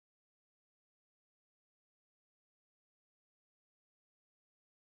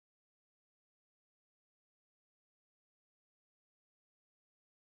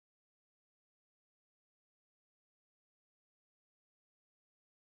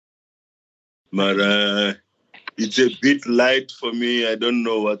but it's a bit light for me. I don't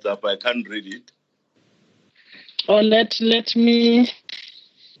know what's up. I can't read it. Or let me.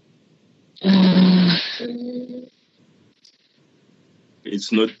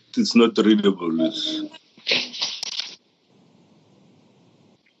 It's not readable.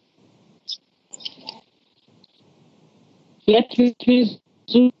 Let me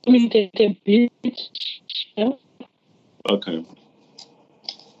zoom it a bit. Yeah. Okay.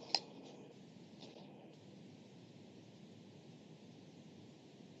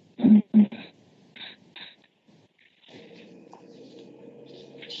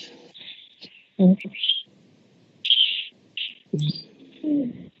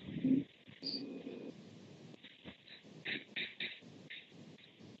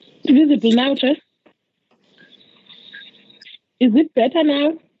 Visible now, sir? Is it better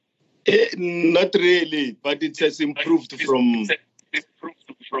now? Not really, but it has improved from.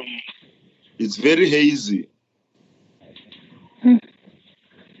 It's very hazy.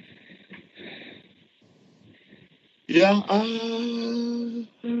 Yeah.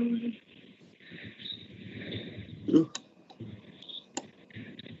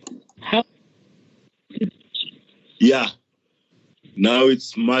 How? Yeah. Now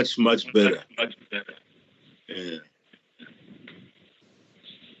it's much better. Yeah.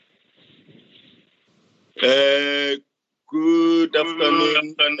 Good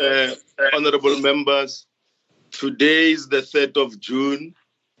afternoon, honorable members. Today is the 3rd of June.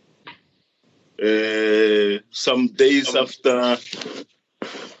 Some days after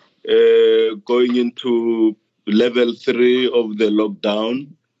going into level 3 of the lockdown.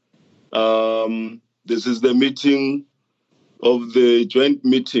 This is the joint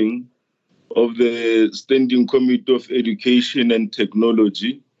meeting of the Standing Committee of Education and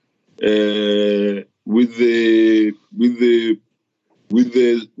Technology with the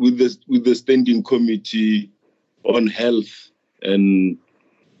Standing Committee on Health and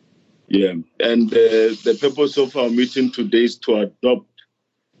the purpose of our meeting today is to adopt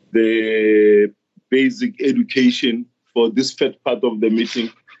the basic education for this first part of the meeting,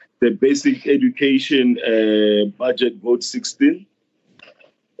 the basic education budget vote 16.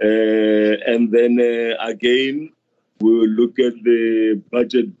 And then again, we will look at the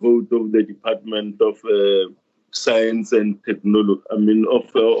budget vote of the Department of Science and Technology, of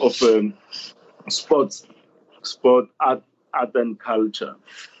sport, art and culture.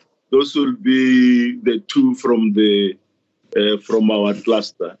 Those will be the two from our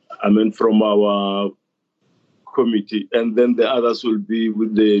cluster, from our committee, and then the others will be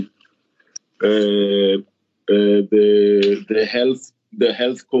with the health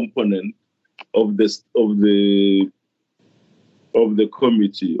component of the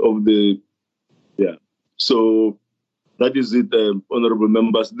committee So that is it, honorable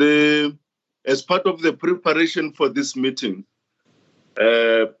members. As part of the preparation for this meeting,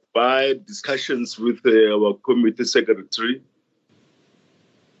 by discussions with our committee secretary.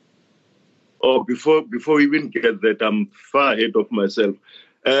 Before we even get that, I'm far ahead of myself.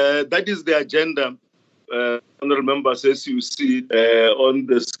 That is the agenda, honorable members, as you see on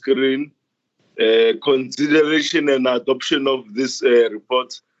the screen. Consideration and adoption of this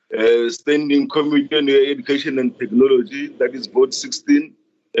report. Standing Committee on Education and Technology, that is vote 16.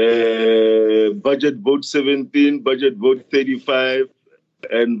 Budget vote 17, budget vote 35,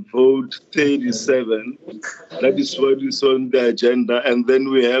 and vote 37. That is what is on the agenda. And then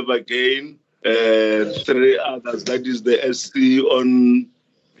we have again 3 others. That is the SC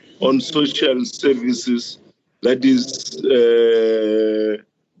on social services. That is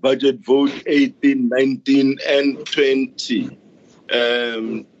budget vote 18, 19, and 20.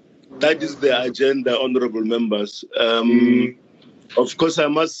 That is the agenda, honorable members. Of course, I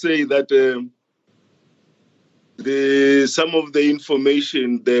must say that some of the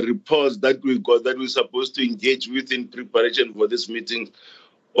information, the reports that we got that we're supposed to engage with in preparation for this meeting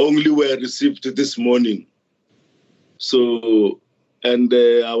only were received this morning. So, and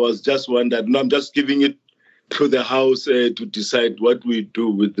I was just wondering, no, I'm just giving it to the House to decide what we do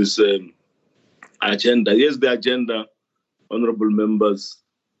with this agenda. Here's the agenda, honorable members.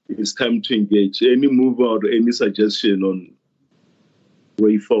 It's time to engage. Any move or any suggestion on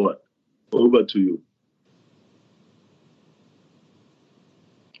way forward? Over to you.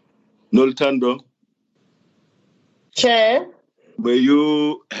 Noltando. Chair. May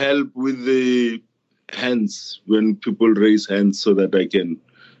you help with the hands when people raise hands so that I can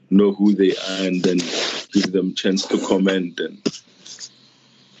know who they are and then give them a chance to comment.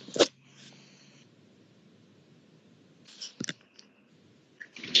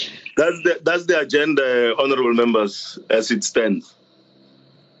 That's the agenda, honorable members, as it stands.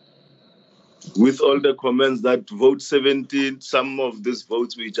 with all the comments that vote 17, some of these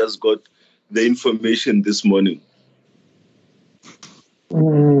votes we just got the information this morning.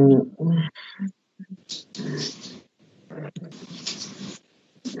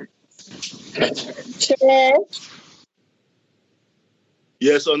 Chair.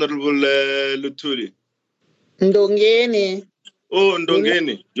 Yes, Honorable Lutuli. Ndongeni. Oh,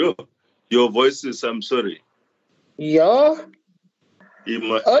 Ndongeni. Your voices, I'm sorry. Yo.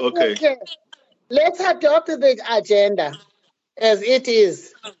 Okay. Let's adopt the agenda as it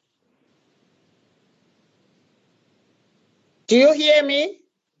is. Do you hear me?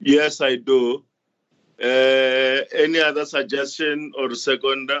 Yes, I do. Any other suggestion or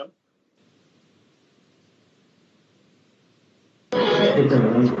seconder?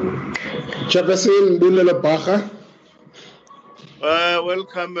 Chairperson Mbulelo Bacha.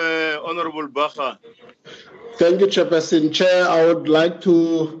 Welcome, Honorable Bacha. Thank you, Chairperson. Chair, I would like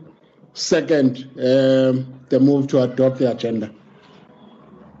to second the move to adopt the agenda.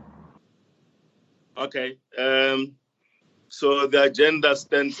 Okay. So the agenda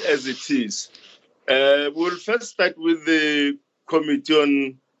stands as it is. We'll first start with the committee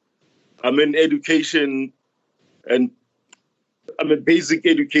on, education and, basic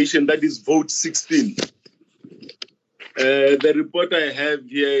education, that is vote 16. The report I have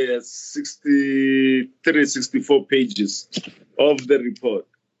here is 63, 64 pages of the report.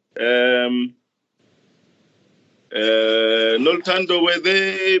 Noltando,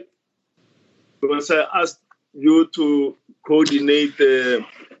 because I asked you to coordinate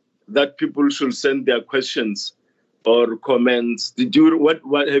that people should send their questions or comments. Did you,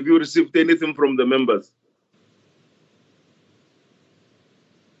 what have you received anything from the members?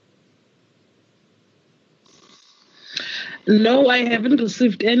 No, I haven't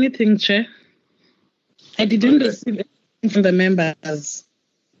received anything, Chair. I didn't receive anything from the members.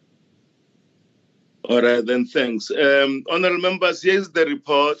 All right, then, thanks. Honorable members, here's the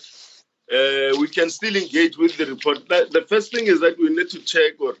report. We can still engage with the report. The first thing is that we need to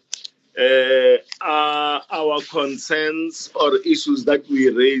check are our concerns or issues that we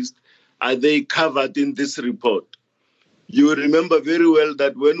raised, are they covered in this report? You remember very well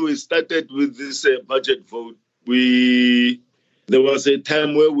that when we started with this budget vote, there was a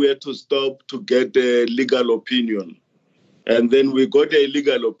time where we had to stop to get a legal opinion. And then we got a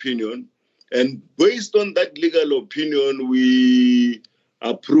legal opinion. And based on that legal opinion, we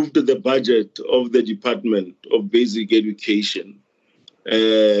approved the budget of the Department of Basic Education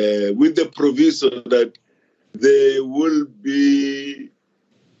with the proviso that there will be,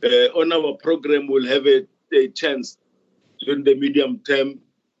 on our program, we'll have a chance during the medium term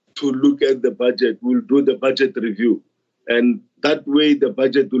to look at the budget. We'll do the budget review. And that way the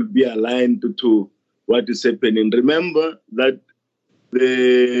budget will be aligned to what is happening. Remember that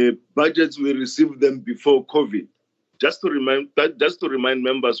the budgets, we received them before COVID, just to remind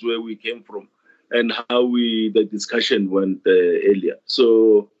members where we came from and how the discussion went earlier.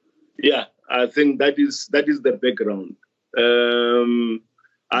 So, yeah, I think that is the background.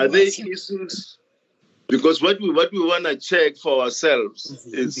 Are there issues? Because what we want to check for ourselves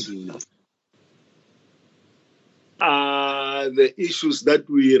is the issues that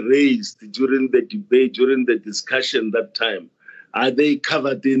we raised during the debate, during the discussion that time, are they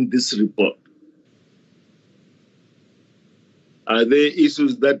covered in this report? Are there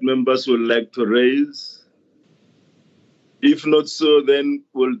issues that members would like to raise? If not so, then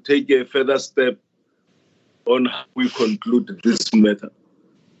we'll take a further step on how we conclude this matter.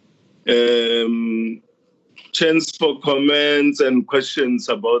 Chance for comments and questions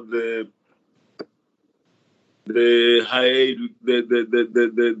about the higher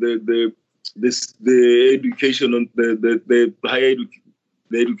the education on the higher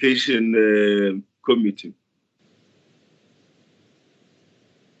education committee.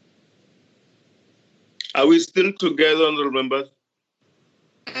 Are we still together, honorable members?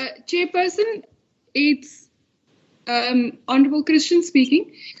 Chairperson, it's Honorable Christian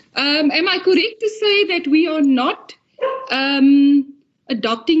speaking. Am I correct to say that we are not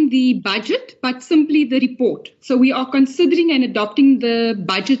adopting the budget, but simply the report? So we are considering and adopting the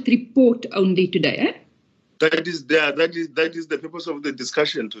budget report only today, eh? That is the purpose of the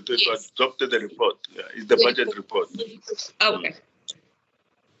discussion to adopt the report. Yeah, it's the budget report. Okay.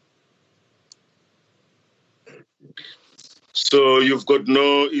 So you've got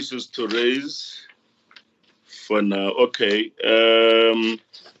no issues to raise for now. Okay.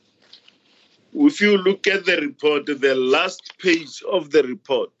 If you look at the report, the last page of the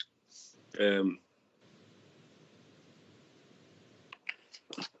report,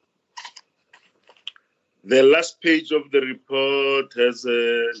 the last page of the report has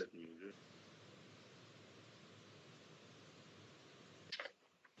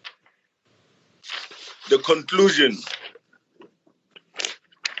the conclusion.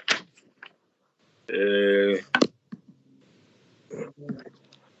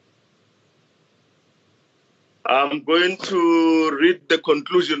 I'm going to read the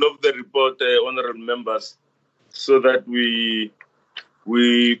conclusion of the report, honorable members, so that we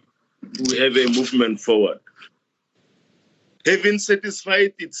have a movement forward. Having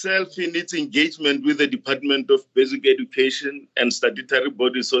satisfied itself in its engagement with the Department of Basic Education and statutory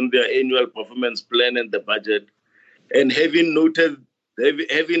bodies on their annual performance plan and the budget, and having noted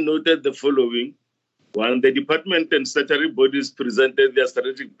the following: one, the department and statutory bodies presented their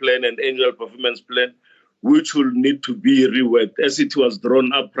strategic plan and annual performance plan, which will need to be reworked as it was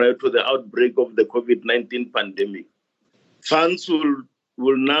drawn up prior to the outbreak of the COVID-19 pandemic. Funds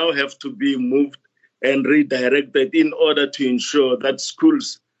will now have to be moved and redirected in order to ensure that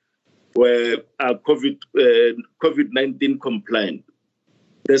schools are COVID-19 compliant.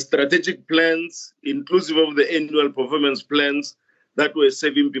 The strategic plans, inclusive of the annual performance plans that were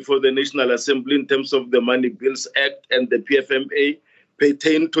serving before the National Assembly in terms of the Money Bills Act and the PFMA,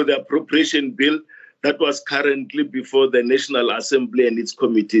 pertain to the appropriation bill that was currently before the National Assembly and its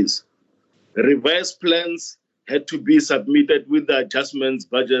committees. Revised plans had to be submitted with the adjustments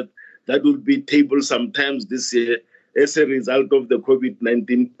budget that will be tabled sometimes this year as a result of the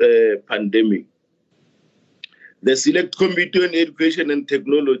COVID-19 pandemic. The Select Committee on Education and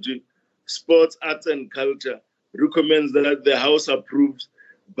Technology, Sports, Arts and Culture recommends that the House approves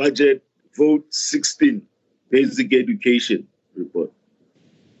budget vote 16, Basic Education report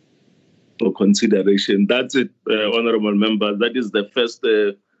for consideration. That's it, honorable members. That is the first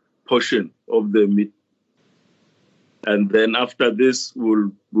portion of the meeting. And then after this,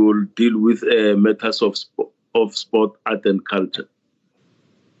 we'll deal with matters of sport, art, and culture.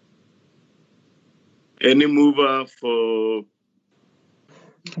 Any mover for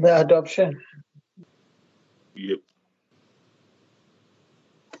the adoption? Yep.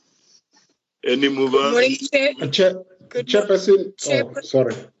 Any mover? Good morning, Chair. Chairperson. Oh,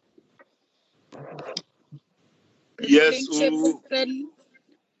 sorry. Yes.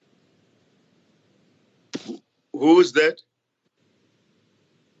 Who is that?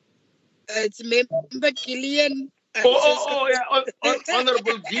 It's Member Gillian.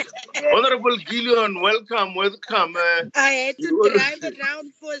 Honorable Gillian, welcome. I had to drive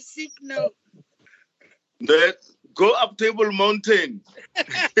around for a signal. Go up Table Mountain.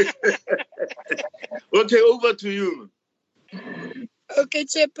 Okay, over to you. Okay,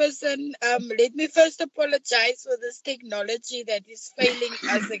 Chairperson. Let me first apologize for this technology that is failing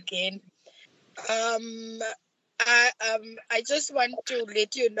us again. I just want to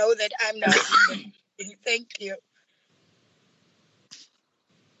let you know that I'm now in the meeting. Thank you.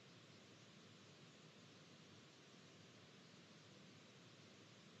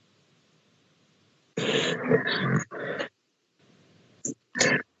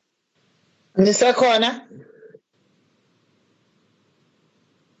 Nisakhona.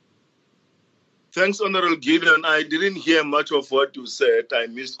 Thanks, Honorable Gideon. I didn't hear much of what you said. I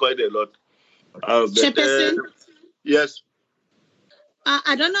missed quite a lot. Chairperson? Yes.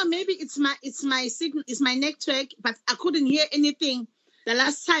 I don't know. Maybe it's my signal, it's my network, but I couldn't hear anything. The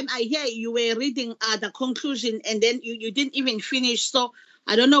last time I hear you were reading the conclusion, and then you didn't even finish. So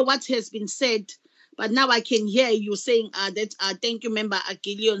I don't know what has been said, but now I can hear you saying that. Thank you, Member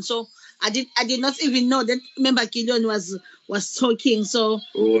Gillian. So I did not even know that Member Gillian was talking. So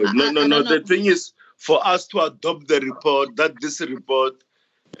no. The thing is, for us to adopt the report, that this report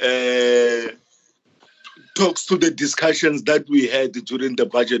talks to the discussions that we had during the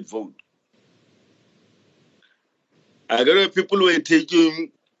budget vote. I don't know if people were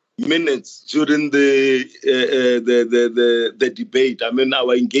taking minutes during the debate. I mean,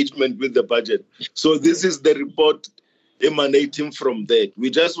 our engagement with the budget. So this is the report emanating from that. We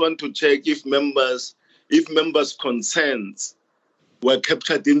just want to check if members' concerns were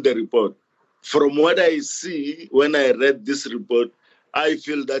captured in the report. From what I see when I read this report, I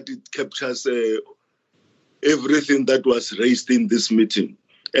feel that it captures everything that was raised in this meeting.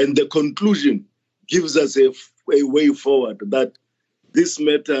 And the conclusion gives us a way forward that this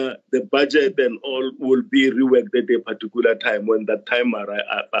matter, the budget and all, will be reworked at a particular time when that time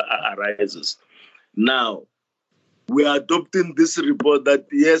arises. Now, we are adopting this report that,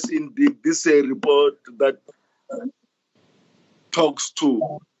 yes, indeed, this is a report that talks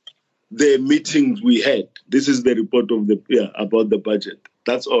to the meetings we had. This is the report of about the budget.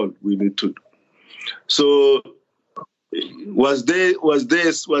 That's all we need to do. So, was there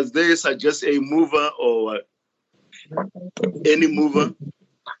suggest a mover or any mover?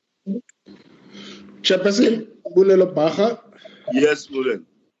 Chairperson, Bulelo Baha. Yes, Bulelo.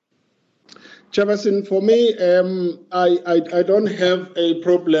 Chairperson, for me, I don't have a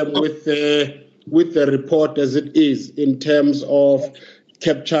problem with the report as it is in terms of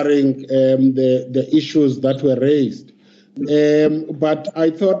capturing the issues that were raised. But I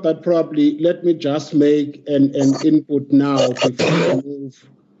thought that probably let me just make an input now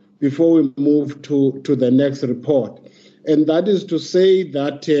before we move to the next report. And that is to say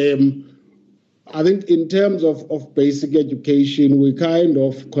that I think in terms of basic education, we kind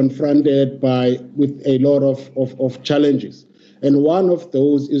of confronted with a lot of challenges. And one of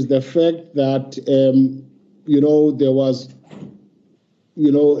those is the fact that, there was,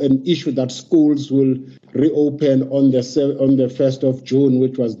 an issue that schools will reopen on the 1st of June,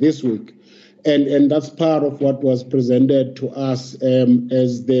 which was this week. And that's part of what was presented to us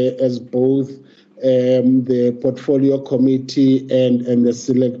as both the portfolio committee and the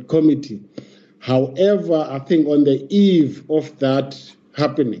select committee. However, I think on the eve of that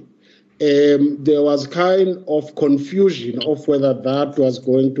happening, there was kind of confusion of whether that was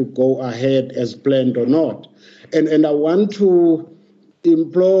going to go ahead as planned or not. And I want to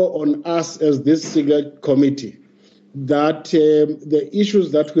implore on us as this select committee that the issues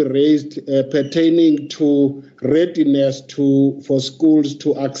that we raised pertaining to readiness for schools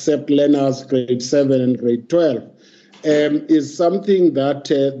to accept learners grade 7 and grade 12 is something that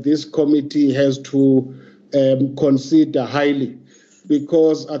this committee has to consider highly,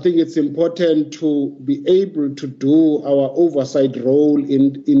 because I think it's important to be able to do our oversight role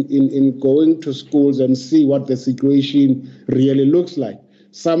in going to schools and see what the situation really looks like.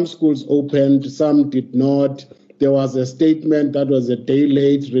 Some schools opened, some did not. There was a statement that was a day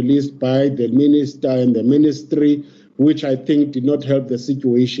late released by the minister and the ministry, which I think did not help the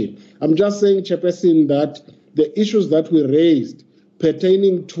situation. I'm just saying, Chairperson, that the issues that we raised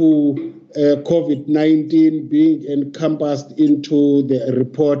pertaining to COVID-19 being encompassed into the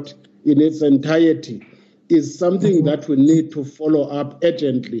report in its entirety is something that we need to follow up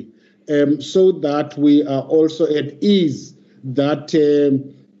urgently, so that we are also at ease that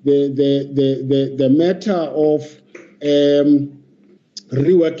the matter of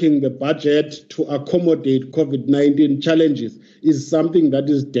reworking the budget to accommodate COVID-19 challenges is something that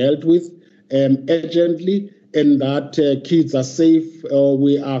is dealt with urgently, and that kids are safe, or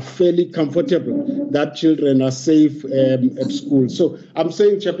we are fairly comfortable that children are safe at school. So I'm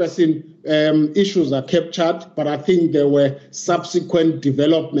saying, Chairperson, issues are captured, but I think there were subsequent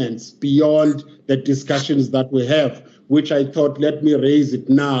developments beyond the discussions that we have, which I thought, let me raise it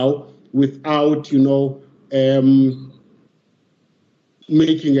now without,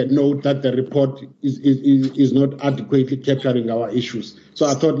 making a note that the report is not adequately capturing our issues. So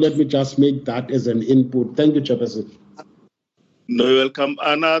I thought, let me just make that as an input. Thank you, Chairperson. No, you're welcome.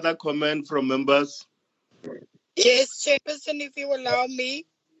 Another comment from members? Yes, Chairperson, if you allow me.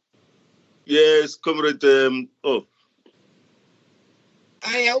 Yes, Comrade. I hope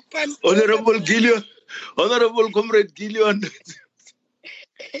I'm Honorable Gillion. Honorable Comrade Gillion.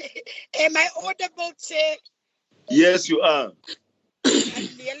 Am I audible, Chair? Yes, you are. I'm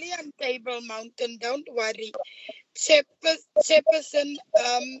nearly on Table Mountain, don't worry. Chairperson,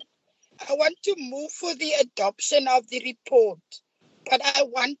 I want to move for the adoption of the report, but I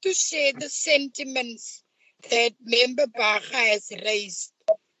want to share the sentiments that Member Baga has raised.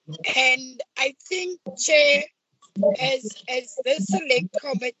 And I think, Chair, as the select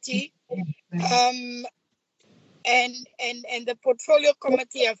committee and the portfolio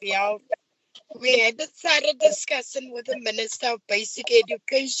committee of health, we had a thorough discussion with the Minister of Basic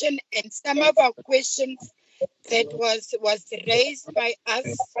Education, and some of our questions that was raised by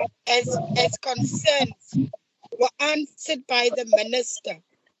us as concerns were answered by the Minister.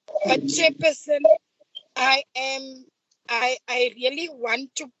 But Chairperson, I really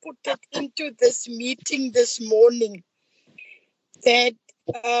want to put it into this meeting this morning that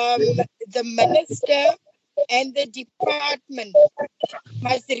the Minister and the department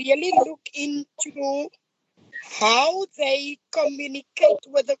must really look into how they communicate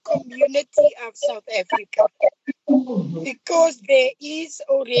with the community of South Africa. Because there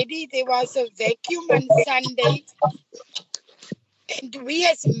was a vacuum on Sunday, and we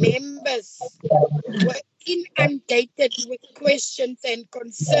as members were inundated with questions and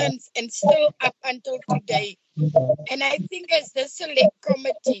concerns, and still up until today. And I think as the select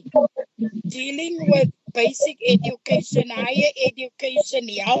committee dealing with basic education, higher education,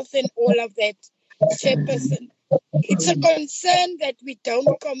 health, and all of that, Chairperson, it's a concern that we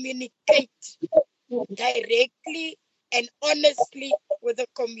don't communicate directly and honestly with the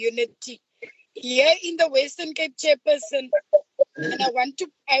community. Here in the Western Cape, Chairperson, and I want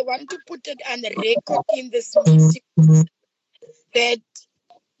to put it on the record in this meeting, that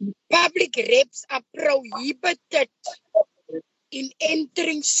public reps are prohibited in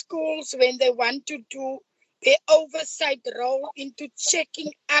entering schools when they want to do their oversight role into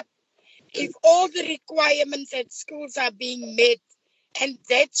checking up if all the requirements at schools are being met, and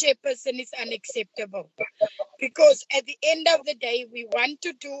that, chairperson, is unacceptable. Because at the end of the day, we want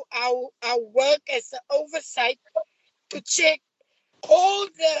to do our work as an oversight to check all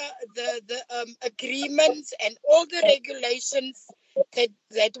the agreements and all the regulations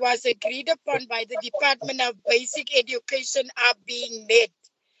that was agreed upon by the Department of Basic Education are being met.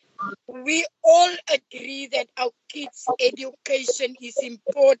 We all agree that our kids' education is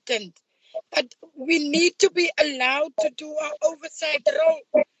important, but we need to be allowed to do our oversight role,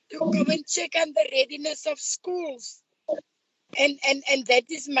 to go and check on the readiness of schools. And that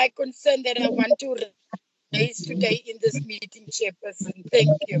is my concern that I want to raise today in this meeting, Chairperson. Thank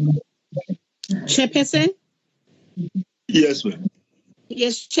you. Chairperson? Yes, ma'am.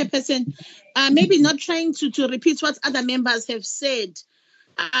 Yes, Chairperson. Maybe not trying to repeat what other members have said.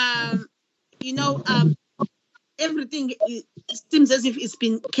 Everything seems as if it's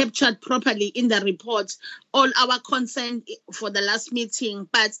been captured properly in the report, all our concern for the last meeting.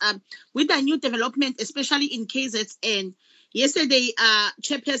 But with the new development, especially in KZN, yesterday,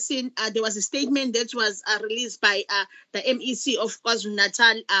 Chairperson, there was a statement that was released by the MEC of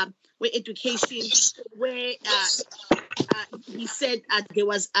KwaZulu-Natal, where education, where he said there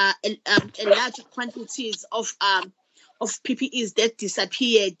was a large quantities of PPEs that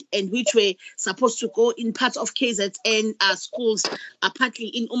disappeared and which were supposed to go in parts of KZN schools, partly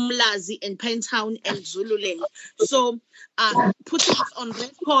in Umlazi and Pinetown and Zululand. So putting it on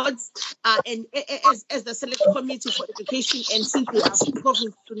records and as the Select Committee for Education, and since we are from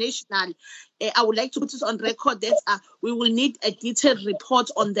province to national, I would like to put it on record that we will need a detailed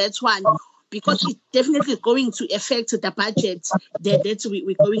report on that one, because it's definitely going to affect the budget that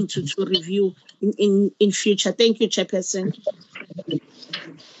we're going to review in future. Thank you, Chairperson.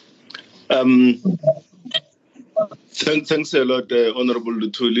 Thanks a lot, Honorable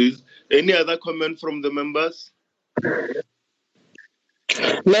Luthuli. Any other comment from the members?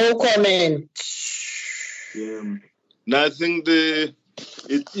 No comment. Yeah. No, I think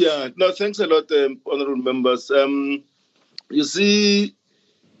thanks a lot, honorable members. You see,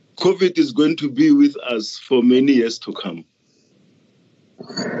 COVID is going to be with us for many years to come.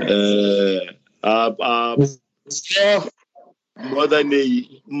 More than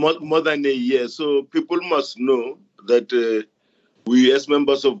a year. So people must know that we, as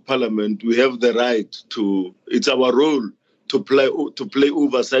members of parliament, we have the right to. It's our role to play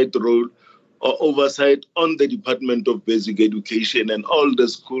oversight role or oversight on the Department of Basic Education and all the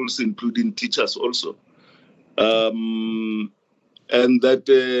schools, including teachers also. And that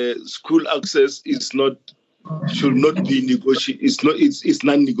school access should not be negotiable. It's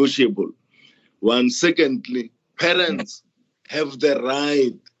non-negotiable. One, secondly, parents have the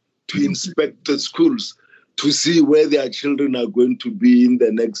right to inspect the schools to see where their children are going to be in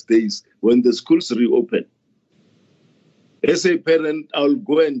the next days when the schools reopen. As a parent, I'll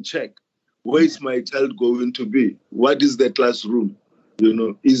go and check, where is my child going to be? What is the classroom?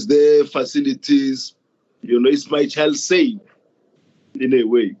 Is there facilities? Is my child safe in a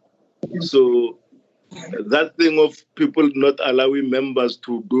way? So that thing of people not allowing members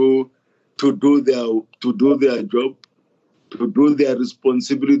to do their job, to do their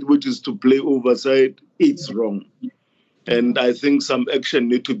responsibility, which is to play oversight, it's wrong. And I think some action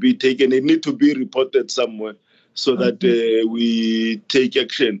need to be taken. It need to be reported somewhere so that we take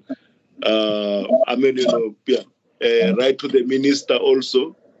action. Right to the minister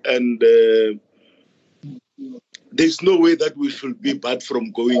also. And there's no way that we should be barred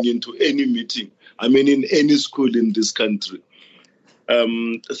from going into any meeting. In any school in this country.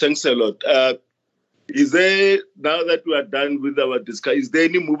 Thanks a lot. Is there, now that we are done with our discussion, is there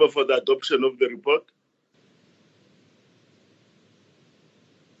any mover for the adoption of the report?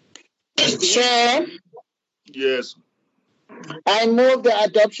 Chair? Yes. I move the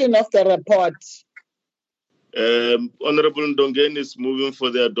adoption of the report. Honorable Ndongeni is moving for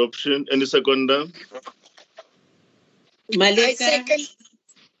the adoption. Any seconder? Maleka. I second.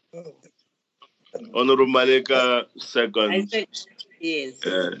 Honorable Maleka, second. I second. Yes.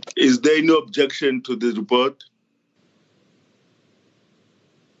 Is there any objection to the report?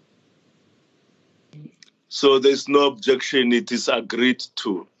 So there's no objection. It is agreed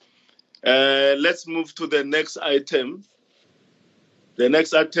to. Let's move to the next item. The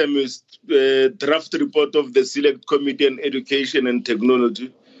next item is draft report of the Select Committee on Education and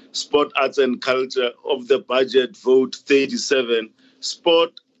Technology, Sport, Arts and Culture of the budget vote 37,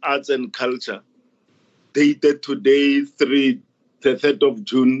 Sport, Arts and Culture, dated today, 3 the 3rd of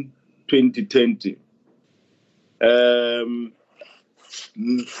June 2020.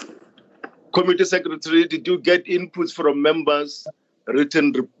 Committee Secretary, did you get inputs from members,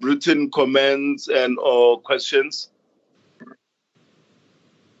 written comments and or questions?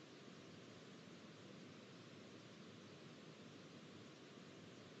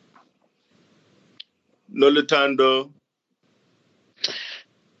 Nolutando,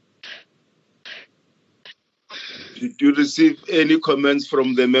 did you receive any comments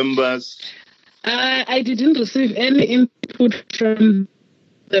from the members? I didn't receive any input from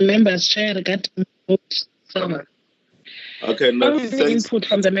the members, Chair, regarding vote. So, okay, no, thanks. Input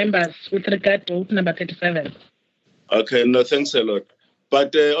from the members with regard to vote number 37. Okay, no, thanks a lot.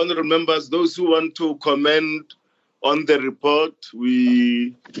 But honourable members, those who want to comment on the report,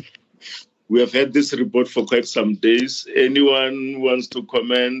 we have had this report for quite some days. Anyone who wants to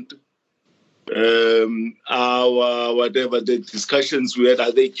comment? Our whatever the discussions we had,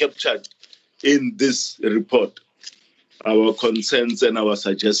 are they captured in this report? Our concerns and our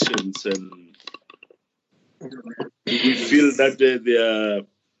suggestions, and we feel that they are.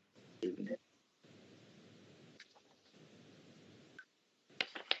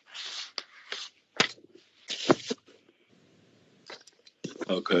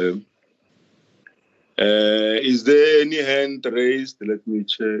 Okay. Is there any hand raised? Let me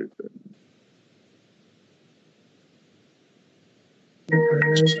check.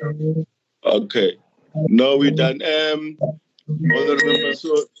 Okay. No, we're done. Honourable members,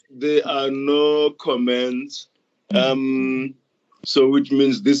 so there are no comments. So which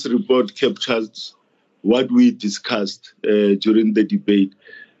means this report captures what we discussed during the debate.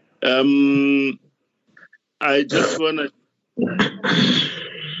 I just want to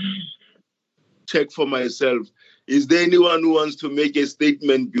check for myself. Is there anyone who wants to make a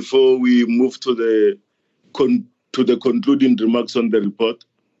statement before we move to the concluding remarks on the report?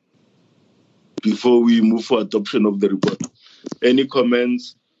 Before we move for adoption of the report. Any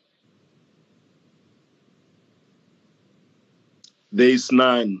comments? There is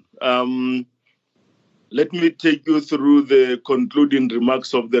none. Let me take you through the concluding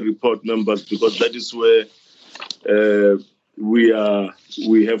remarks of the report, members, because that is where we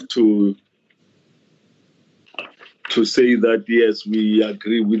have to say that yes, we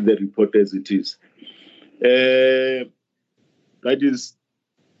agree with the report as it is. That is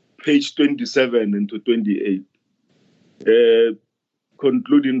page 27 into 28.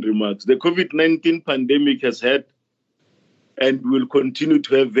 Concluding remarks. The COVID-19 pandemic has had and will continue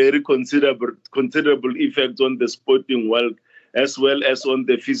to have very considerable effects on the sporting world, as well as on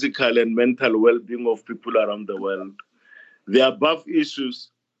the physical and mental well-being of people around the world. The above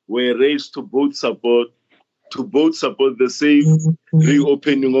issues were raised to both support the safe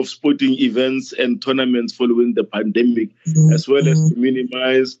reopening of sporting events and tournaments following the pandemic, as well as to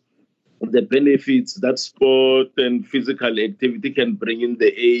minimize the benefits that sport and physical activity can bring in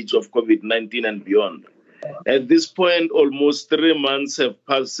the age of COVID-19 and beyond. At this point, almost 3 months have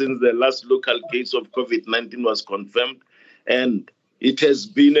passed since the last local case of COVID-19 was confirmed, and it has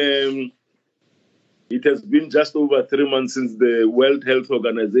been just over 3 months since the World Health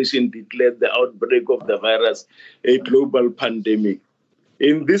Organization declared the outbreak of the virus a global pandemic.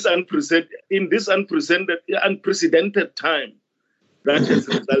 In this unprecedented time that has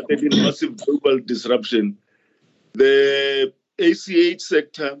resulted in massive global disruption, the ACH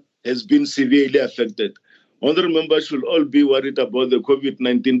sector has been severely affected. Honourable members should all be worried about the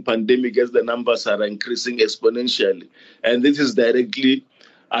COVID-19 pandemic as the numbers are increasing exponentially, and this is directly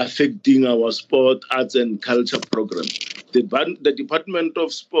affecting our sport, arts and culture program. The Department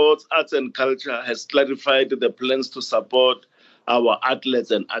of Sports, Arts and Culture has clarified the plans to support our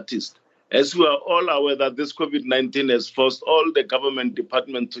athletes and artists. As we are all aware that this COVID-19 has forced all the government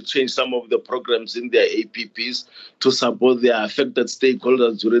departments to change some of the programs in their APPs to support their affected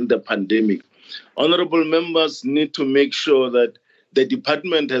stakeholders during the pandemic. Honourable members need to make sure that the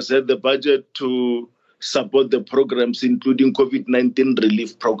department has had the budget to support the programs, including COVID-19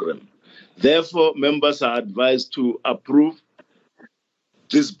 relief program. Therefore, members are advised to approve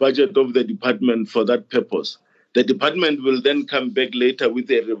this budget of the department for that purpose. The department will then come back later with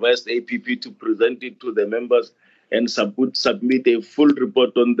a revised APP to present it to the members and submit a full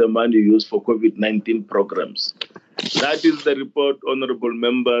report on the money used for COVID-19 programs. That is the report, honourable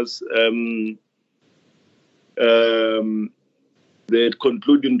members. The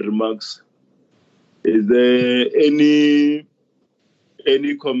concluding remarks. Is there any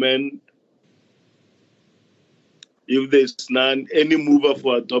comment? If there's none, any mover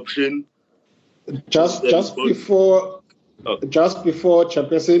for adoption? Just before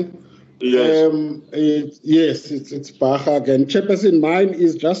Chairperson, Yes. It's Baha again. Chairperson, mine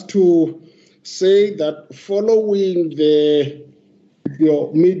is just to say that following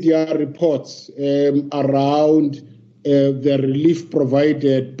your media reports around the relief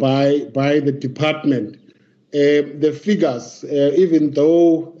provided by the department, the figures, even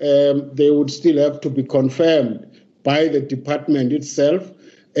though they would still have to be confirmed by the department itself,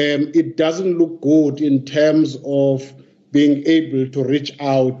 it doesn't look good in terms of being able to reach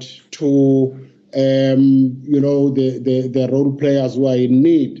out to the role players who are in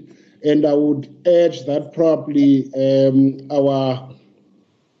need. And I would urge that probably our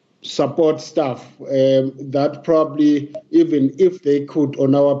support staff, that probably even if they could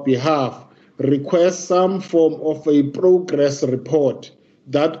on our behalf request some form of a progress report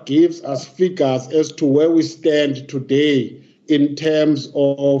that gives us figures as to where we stand today in terms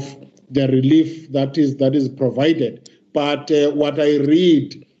of the relief that is provided. But what I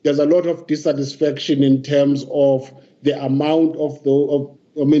read, there's a lot of dissatisfaction in terms of the amount of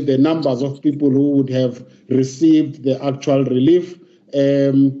the numbers of people who would have received the actual relief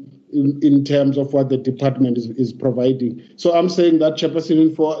in terms of what the department is providing. So I'm saying that,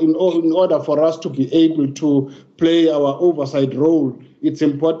 Chairperson, in order for us to be able to play our oversight role, it's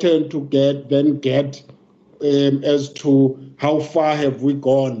important to get as to how far have we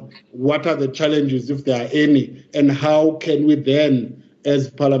gone, what are the challenges, if there are any, and how can we then, as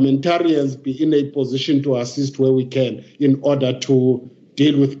parliamentarians, be in a position to assist where we can in order to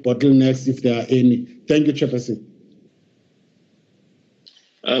deal with bottlenecks, if there are any. Thank you, Chairperson.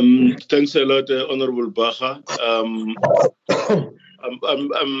 Thanks a lot, Honorable Baha. I'm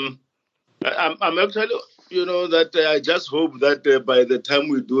actually, that I just hope that by the time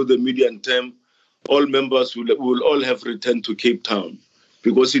we do the medium term, all members will all have returned to Cape Town,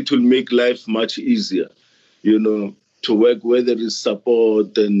 because it will make life much easier, to work where there is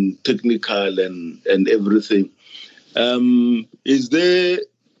support and technical and everything. Is there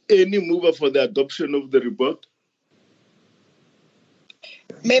any mover for the adoption of the report?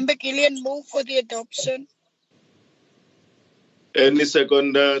 Member Gillian, move for the adoption. Any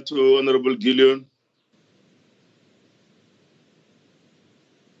seconder to Honorable Gillian?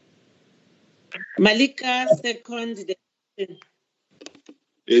 Malika, second.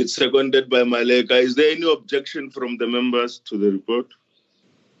 It's seconded by Malika. Is there any objection from the members to the report?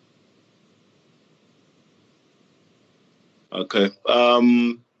 Okay.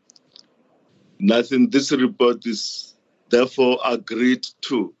 Nothing. This report is therefore agreed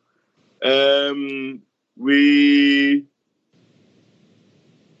to. I'll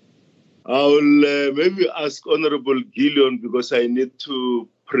maybe ask Honorable Gillian, because I need to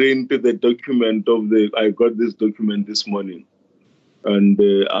print the document I got this document this morning, and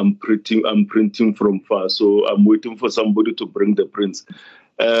I'm printing from far, so I'm waiting for somebody to bring the prints.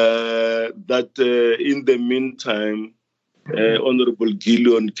 That in the meantime, Honorable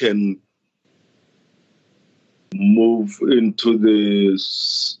Gillian can move into the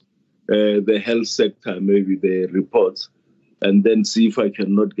health sector, maybe the reports, and then see if I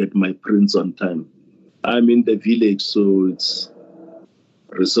cannot get my prints on time. I'm in the village, so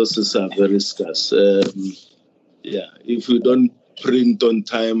resources are very scarce. If you don't print on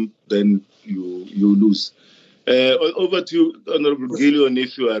time, then you lose. Over to you, Honorable Gillian,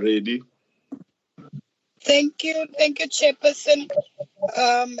 if you are ready. Thank you, Chairperson.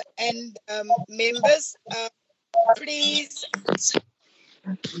 Members, please,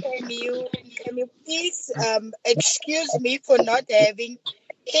 can you please excuse me for not having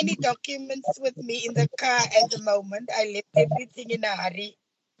any documents with me in the car at the moment. I left everything in a hurry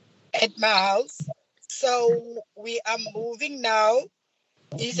at my house. So we are moving now.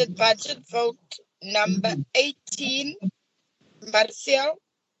 Is it budget vote number 18? Marcel,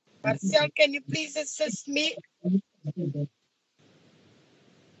 can you please assist me?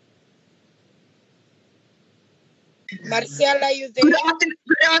 Marcel, are you there?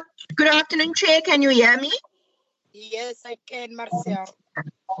 Good afternoon, Chair. Can you hear me? Yes, I can, Marcel.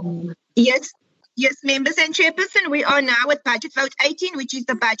 Yes, members and Chairperson, we are now at budget vote 18, which is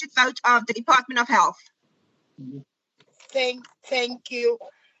the budget vote of the Department of Health. Thank you.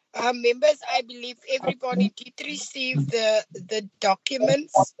 Members, I believe everybody did receive the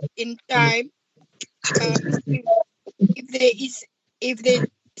documents in time. If there is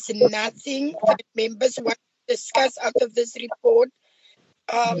nothing that members want to discuss out of this report,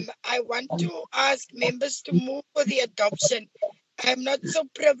 I want to ask members to move for the adoption. I'm not so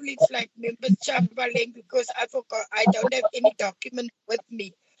privileged like Member Chabaleng, because I forgot I don't have any document with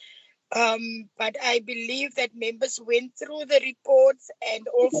me. But I believe that members went through the reports and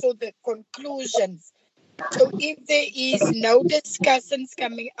also the conclusions. So if there is no discussions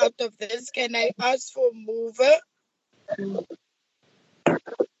coming out of this, can I ask for mover?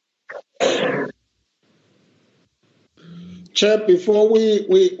 Chair, before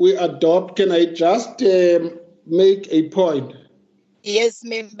we adopt, can I just make a point? Yes,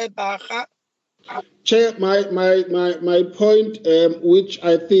 Member Baha. Chair, my point, which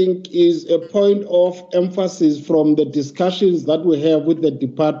I think is a point of emphasis from the discussions that we have with the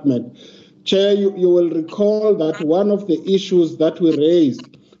department. Chair, you will recall that one of the issues that we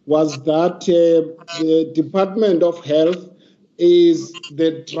raised was that the Department of Health is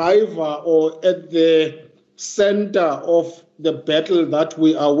the driver or at the center of the battle that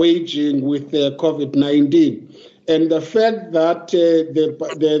we are waging with COVID-19. And the fact that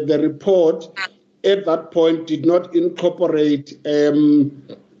the report at that point did not incorporate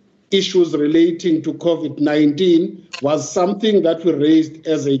issues relating to COVID-19 was something that we raised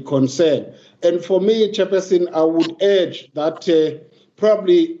as a concern. And for me, Chairperson, I would urge that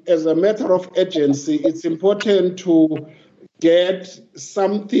probably as a matter of urgency, it's important to get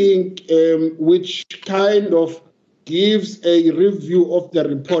something which kind of gives a review of the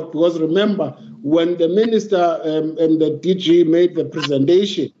report. Because remember, when the minister and the DG made the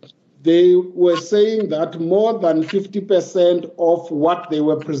presentation, they were saying that more than 50% of what they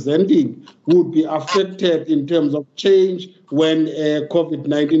were presenting would be affected in terms of change when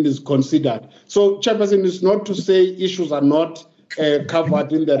COVID-19 is considered. So, Chairperson, is not to say issues are not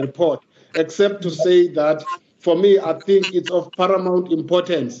covered in the report, except to say that, for me, I think it's of paramount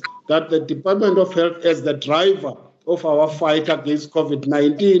importance that the Department of Health, as the driver of our fight against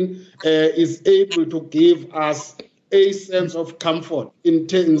COVID-19, is able to give us a sense of comfort in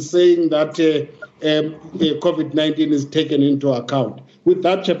saying that COVID-19 is taken into account. With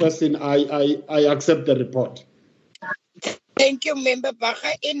that, Chairperson, I accept the report. Thank you, Member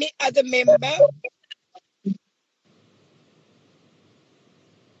Baha. Any other member?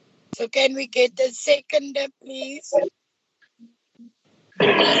 So can we get the seconder, please?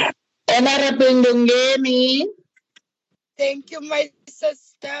 Honorable Ndungeni. Thank you, my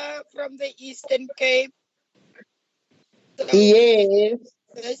sister from the Eastern Cape. So Yes.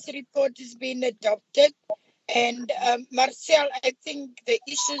 this report has been adopted. And Marcel, I think the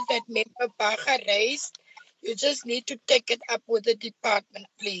issues that Member Baha raised, you just need to take it up with the department,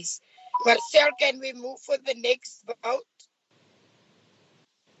 please. Marcel, can we move for the next vote?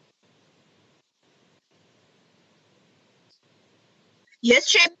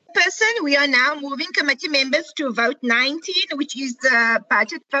 Yes, Chairperson, we are now moving committee members to vote 19, which is the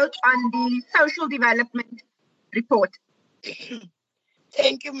budget vote on the social development report.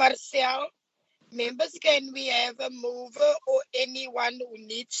 Thank you, Marcel. Members, can we have a mover or anyone who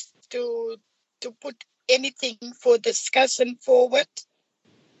needs to put anything for discussion forward?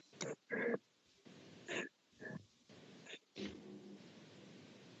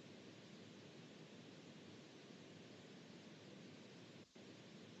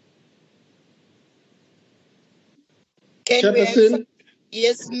 Can we have,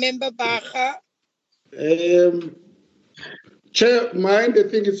 yes, Member Baha? Chair, I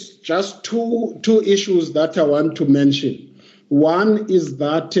think it's just two issues that I want to mention. One is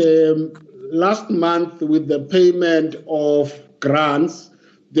that last month with the payment of grants,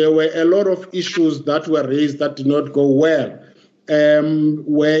 there were a lot of issues that were raised that did not go well,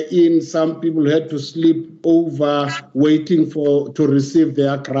 wherein some people had to sleep over waiting to receive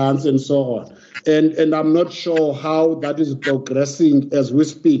their grants and so on. And I'm not sure how that is progressing as we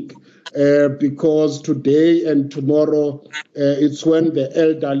speak. Because today and tomorrow it's when the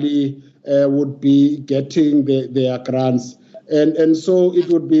elderly would be getting their grants. And so it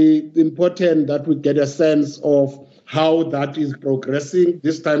would be important that we get a sense of how that is progressing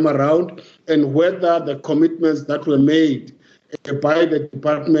this time around and whether the commitments that were made by the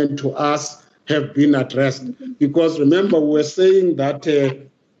department to us have been addressed. Because remember, we're saying that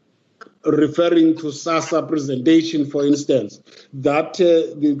referring to SASSA presentation, for instance, that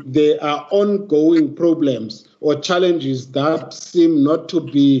there are ongoing problems or challenges that seem not to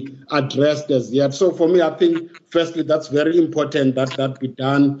be addressed as yet. So for me, I think, firstly, that's very important that that be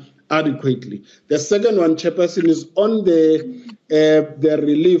done adequately. The second one, Chairperson, is on the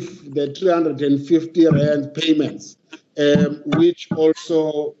relief, the 350 Rand payments, which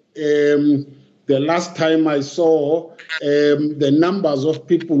also the last time I saw the numbers of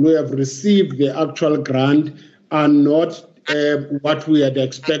people who have received the actual grant are not what we had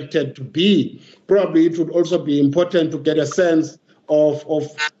expected to be. Probably it would also be important to get a sense of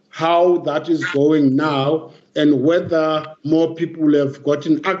how that is going now and whether more people have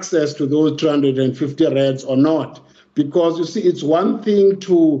gotten access to those 250 rands or not. Because you see, it's one thing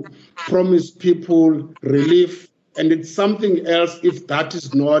to promise people relief, and it's something else if that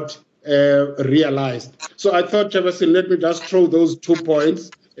is not realized. So I thought, Chairperson, let me just throw those 2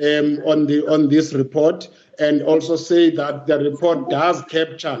 points on this report, and also say that the report does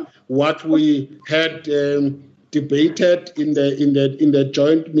capture what we had debated in the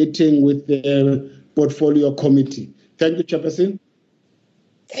joint meeting with the portfolio committee. Thank you, Chairperson.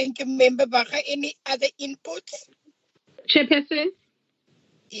 Thank you, Member Baga. Any other inputs? Chairperson?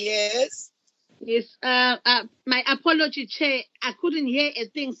 Yes. Yes, my apology, Chair. I couldn't hear a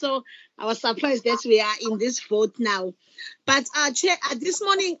thing, so I was surprised that we are in this vote now. But Chair, this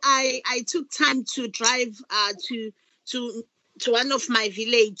morning I took time to drive to one of my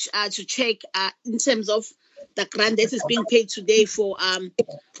village to check in terms of the grant that is being paid today for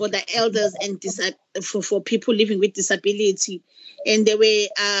the elders and for people living with disability, and there were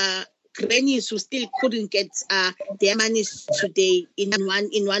grannies who still couldn't get their money today in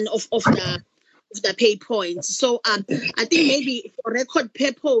one of the pay points. So I think maybe for record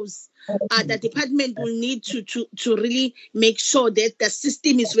purpose, the department will need to really make sure that the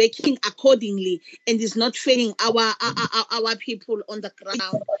system is working accordingly and is not failing our people on the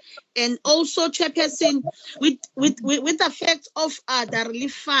ground. And also, Chairperson, with the fact of the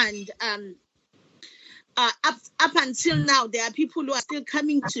relief fund, up until now, there are people who are still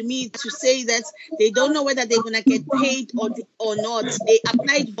coming to me to say that they don't know whether they're going to get paid or not. They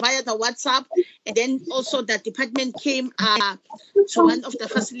applied via the WhatsApp, and then also the department came to one of the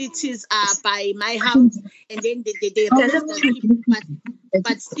facilities by my house, and then they registered people,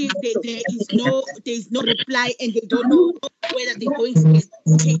 but still there is no reply, and they don't know whether they're going to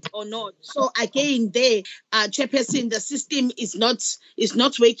get paid or not. So again, Chairperson, the system is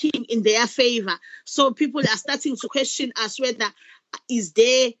not working in their favor. So people are starting to question us whether is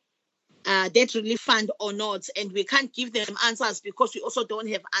there that relief fund or not, and we can't give them answers because we also don't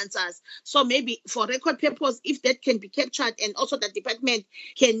have answers. So maybe for record purpose, if that can be captured, and also the department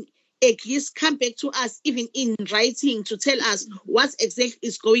can at least come back to us even in writing to tell us what exactly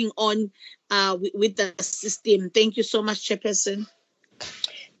is going on with the system. Thank you so much, Chairperson.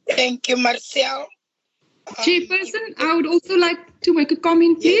 Thank you, Marcel. Chairperson, I would also like to make a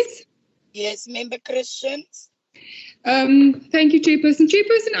comment, please. Yes, Member Christians. Thank you, Chairperson.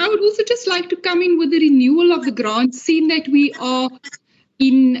 Chairperson, I would also just like to come in with the renewal of the grant, seeing that we are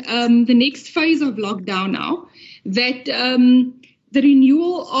in the next phase of lockdown now, that the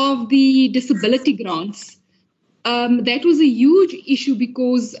renewal of the disability grants, that was a huge issue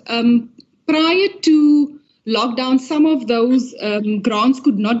because prior to lockdown, some of those grants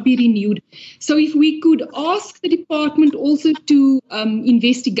could not be renewed. So if we could ask the department also to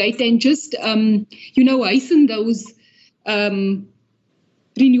investigate and just, hasten those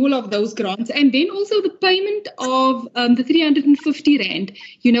renewal of those grants, and then also the payment of the 350 Rand.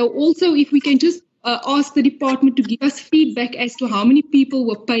 Also if we can just ask the department to give us feedback as to how many people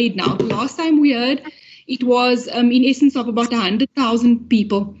were paid now. The last time we heard, it was in essence of about 100,000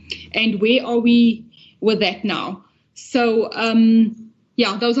 people. And where are we with that now? So,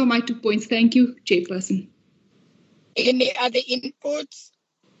 those are my 2 points. Thank you, Chairperson. Any other inputs?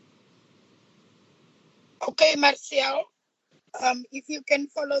 Okay, Marcel. If you can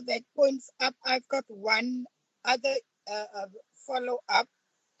follow that points up, I've got one other follow-up.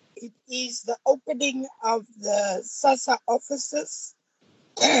 It is the opening of the SASSA offices.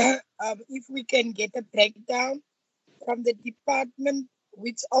 If we can get a breakdown from the department,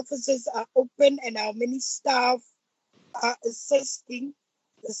 which offices are open and how many staff are assisting.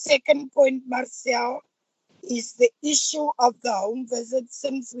 The second point, Marcel, is the issue of the home visits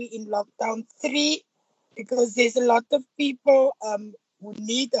since we're in lockdown 3, because there's a lot of people who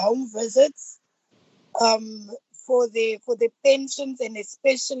need home visits for their pensions, and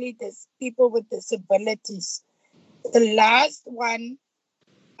especially the people with disabilities. The last one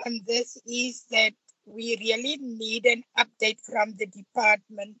on this is that we really need an update from the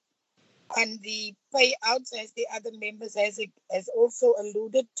department on the payouts, as the other members has also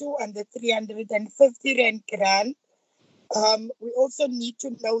alluded to, on the 350 Rand grant. We also need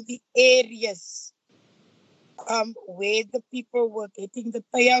to know the areas where the people were getting the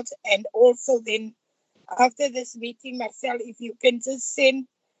payouts, and also then after this meeting, Marcel, if you can just send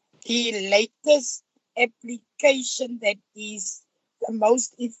the latest application that is the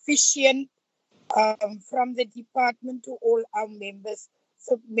most efficient from the department to all our members.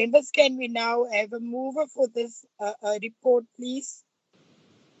 So members, can we now have a mover for this report, please?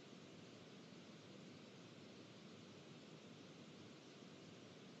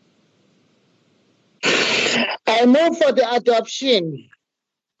 I move for the adoption.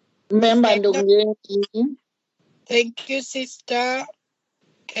 Member Ndungeni. Thank you, sister.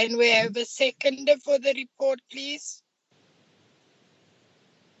 Can we have a seconder for the report, please?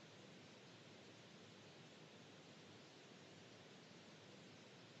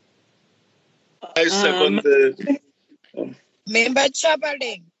 I second the. Member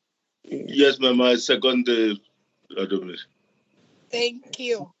Chabaleng. Yes, ma'am. I second the adoption. Thank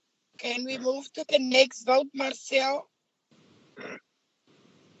you. Can we move to the next vote, Marcel?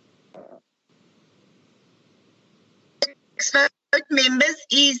 Next vote, members,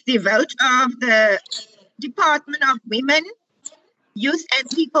 is the vote of the Department of Women, Youth and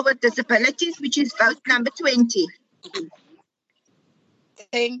People with Disabilities, which is vote number 20.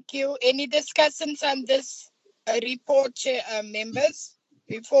 Thank you. Any discussions on this report, members,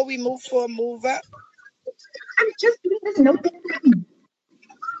 before we move for a mover? I'm just doing this note.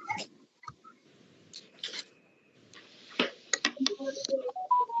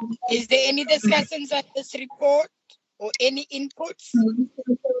 Is there any discussions on this report or any inputs?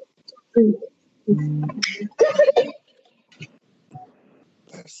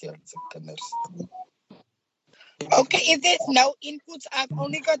 Okay, if there's no inputs, I've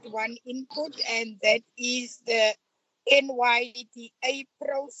only got one input, and that is the NYDA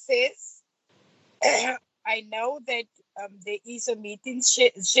process. I know that there is a meeting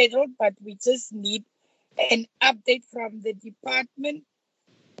scheduled, but we just need an update from the department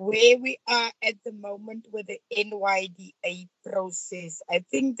where we are at the moment with the NYDA process. I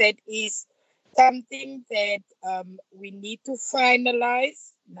think that is something that we need to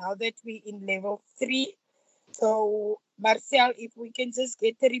finalize now that we're in level 3. So, Marcel, if we can just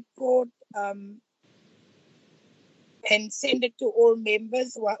get the report and send it to all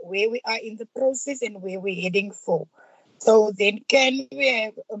members where we are in the process and where we're heading for. So then can we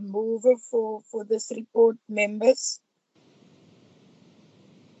have a mover for this report, members?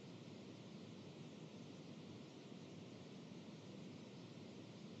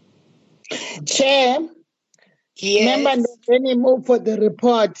 Chair, Yes. Member Ndongeni move for the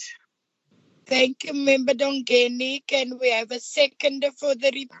report. Thank you, Member Dongeni. Can we have a seconder for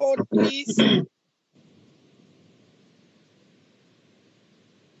the report, please?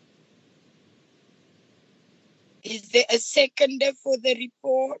 Is there a seconder for the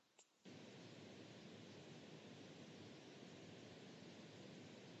report?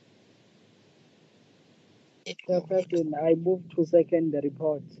 Chairperson, I move to second the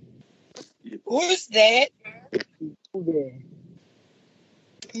report. Who's that? Ube.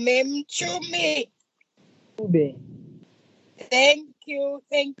 Mem Chumi. Ube. Thank you,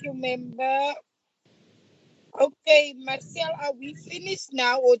 member. Okay, Marcel, are we finished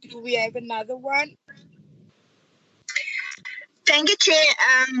now or do we have another one? Thank you, Chair.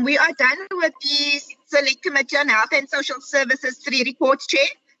 We are done with the Select Committee on Health and Social Services 3 reports, Chair.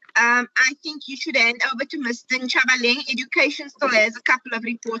 I think you should hand over to Mr. Chabaleng. Education still has a couple of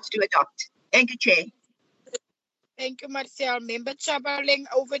reports to adopt. Thank you, Chair. Thank you, Marcel. Member Chabaleng,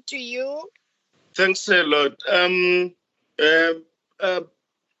 over to you. Thanks a lot. The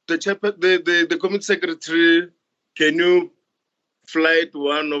committee secretary, can you flight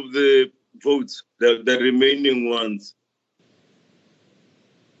one of the votes, the remaining ones?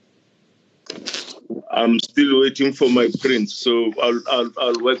 I'm still waiting for my print, so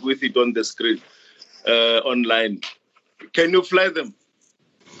I'll work with it on the screen, online. Can you fly them?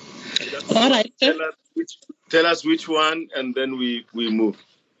 All right. Tell us which one, and then we move.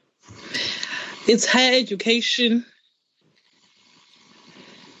 It's higher education.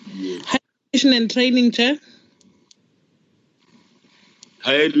 Yes. Higher education and training, Chair.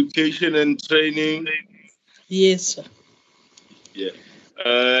 Higher education and training. Yes, sir. Yeah.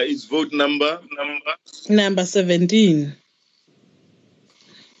 It's vote number 17.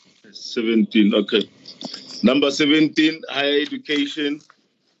 17. Okay. Number 17, higher education.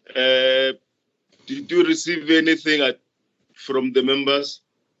 Did you receive anything from the members?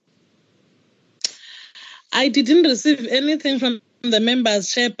 I didn't receive anything from the members,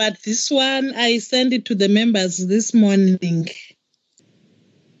 Chair, but this one I sent it to the members this morning.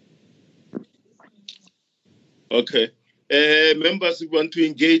 Okay. Members who want to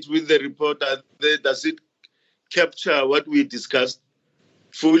engage with the report, does it capture what we discussed?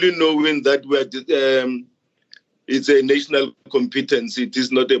 Fully knowing that it's a national competence. It is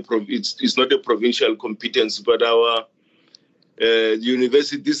not it's not a provincial competence, but our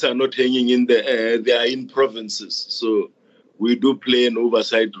universities are not hanging in the air; they are in provinces. So we do play an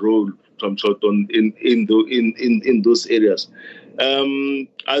oversight role, some sort in those areas.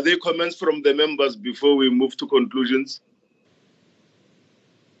 Are there comments from the members before we move to conclusions?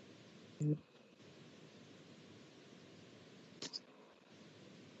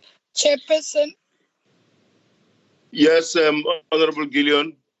 Chairperson. Yes, Honorable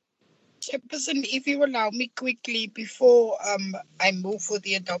Gillian. Chairperson, if you allow me quickly before I move for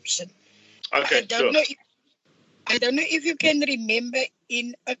the adoption. Okay, I don't know if you can remember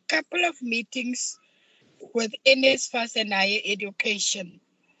in a couple of meetings with NSFAS and higher education,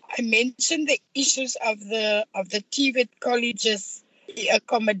 I mentioned the issues of the TVET colleges, the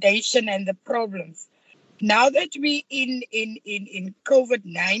accommodation and the problems. Now that we in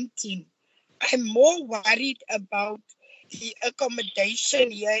COVID-19, I'm more worried about the accommodation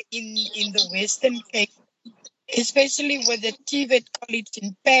here in the Western Cape, especially with the TVET college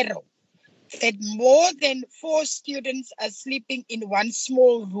in Parow, that more than 4 students are sleeping in one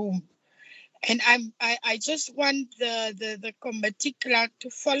small room. And I just want the committee clerk to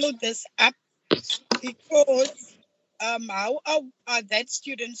follow this up, because how are that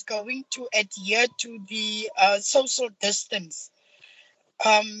students going to adhere to the social distance?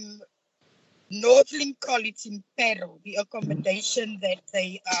 Northlink College in Parow, the accommodation that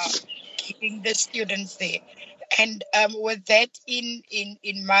they are keeping the students there. And with that in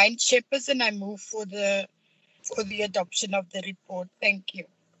mind, Chairperson, I move for the adoption of the report. Thank you.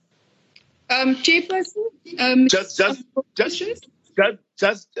 Chairperson,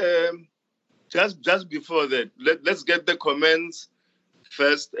 just before that, let's get the comments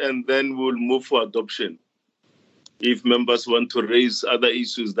first, and then we'll move for adoption. If members want to raise other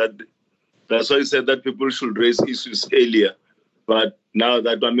issues, that's why I said that people should raise issues earlier. But now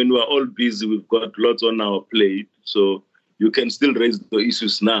that, we're all busy, we've got lots on our plate, so you can still raise the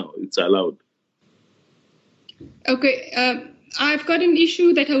issues now. It's allowed. Okay, I've got an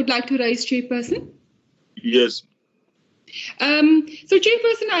issue that I would like to raise, Chairperson. Yes. So,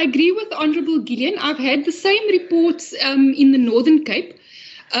 Chairperson, I agree with Honourable Gillian. I've had the same reports in the Northern Cape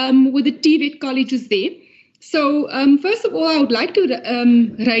with the TVET colleges there. So, first of all, I would like to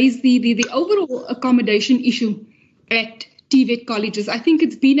raise the overall accommodation issue at TVET colleges. I think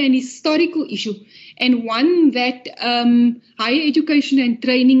it's been an historical issue, and one that higher education and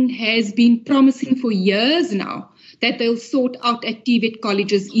training has been promising for years now that they'll sort out at TVET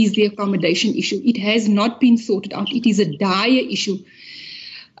colleges is the accommodation issue. It has not been sorted out. It is a dire issue.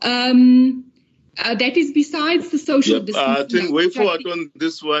 That is besides the social distancing. I think way forward on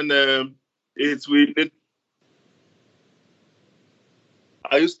this one, it's we need.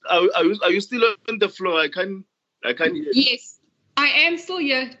 Are you still on the floor? I can't hear. Yes, I am still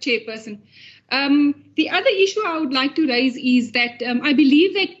here, Chairperson. The other issue I would like to raise is that I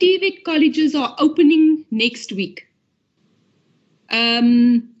believe that TVET colleges are opening next week,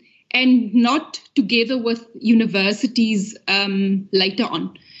 and not together with universities later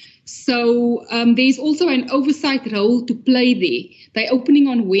on. So there's also an oversight role to play there. They're opening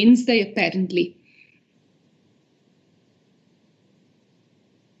on Wednesday, apparently.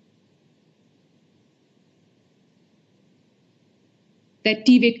 That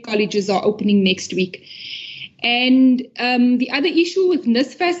TVET colleges are opening next week. And the other issue with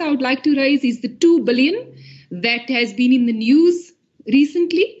NSFAS I would like to raise is the 2 billion that has been in the news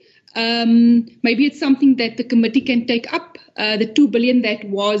recently. Maybe it's something that the committee can take up, the 2 billion that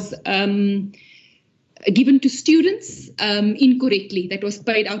was given to students incorrectly, that was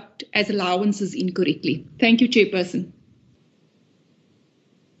paid out as allowances incorrectly. Thank you, Chairperson.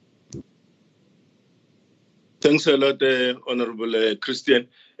 Thanks a lot, Honorable Christian.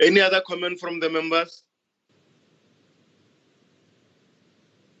 Any other comment from the members?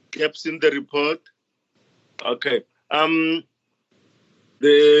 Gaps in the report? Okay.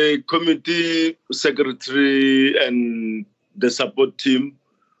 The committee secretary and the support team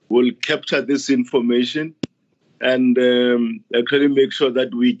will capture this information and actually make sure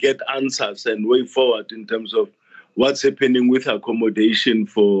that we get answers and way forward in terms of what's happening with accommodation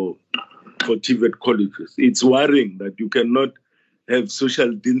for TVET colleges. It's worrying that you cannot have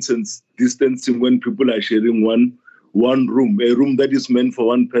social distancing when people are sharing one room. A room that is meant for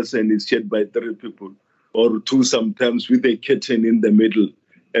one person is shared by 3 people, or 2 sometimes, with a curtain in the middle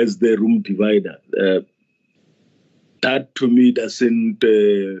as the room divider. That to me doesn't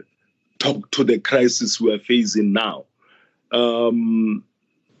talk to the crisis we are facing now.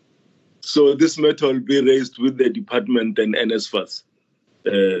 So this matter will be raised with the department and NSFAS.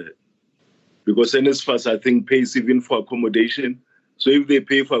 Because NSFAS, I think, pays even for accommodation. So if they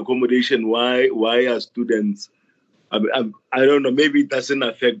pay for accommodation, why are students? I don't know. Maybe it doesn't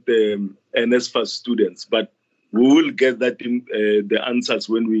affect the NSFAS students, but we will get that in, the answers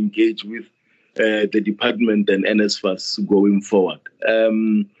when we engage with the department and NSFAS going forward.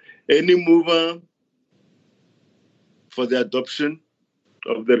 Any mover for the adoption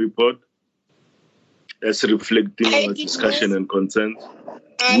of the report? as reflecting I our did discussion move. and consent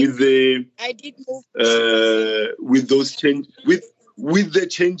I with the did move. with those change with the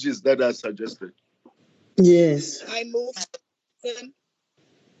changes that are suggested. Yes. I moved.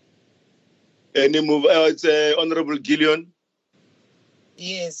 Any move? It's Honorable Gillian,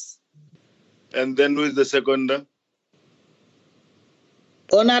 Yes. and then who is the seconder?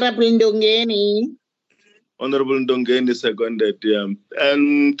 Honorable Ndongeni. Honorable Ndongeni seconded. Yeah.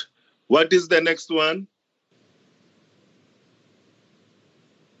 And what is the next one?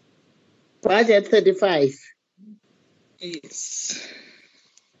 Budget 35. Yes.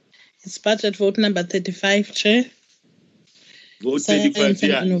 It's budget vote number 35, Chair. Vote Science 35, and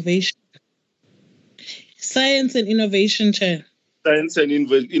yeah. innovation. Science and innovation, Chair. Science and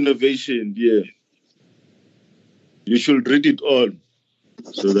innovation, yeah. You should read it all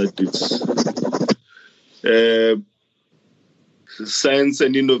so that it's science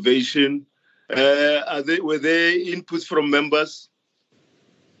and innovation. Were there inputs from members?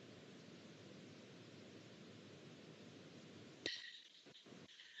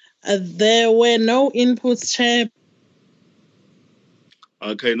 There were no inputs, Chair.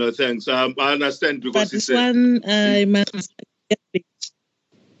 Okay, no thanks. I understand because But this one, I must.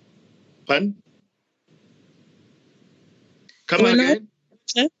 Pardon? Come again.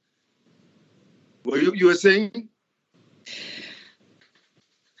 No, what you were saying?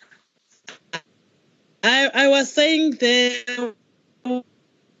 I was saying there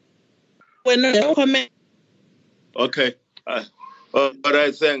were no comments. Okay. All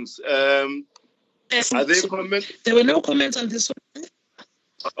right, thanks. Are there comments? There were no comments on this one.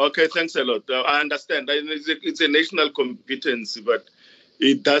 Okay, thanks a lot. I understand. It's a national competency, but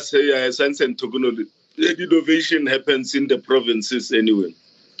it does say science and technology. Innovation happens in the provinces anyway.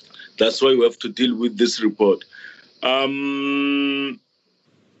 That's why we have to deal with this report. Are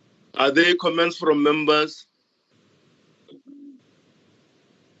there comments from members?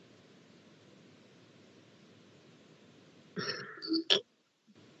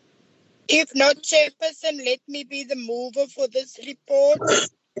 If not, Chairperson, let me be the mover for this report.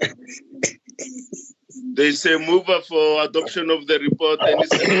 They say mover for adoption of the report. Any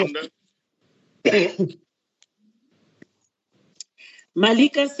seconder?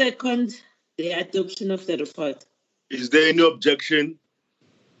 Malika second the adoption of the report. Is there any objection?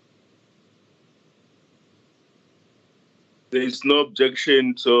 There is no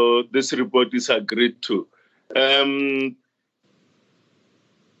objection, so this report is agreed to.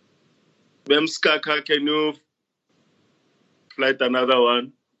 Memskaka, can you flight another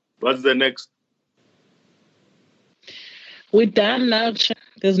one? What's the next? We're done now, Chair.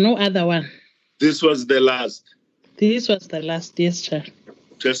 There's no other one. This was the last. This was the last, yes, Chair.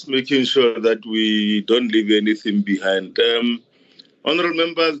 Just making sure that we don't leave anything behind. Honourable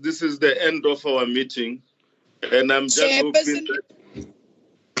members, this is the end of our meeting. And I'm just hoping that...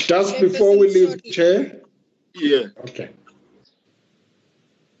 Just before we leave, Chair? Yeah. Okay.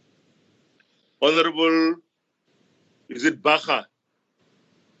 Honourable, is it Bacha?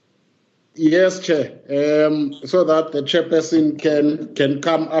 Yes, Chair. So that the chairperson can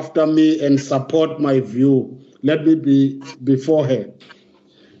come after me and support my view. Let me be before her.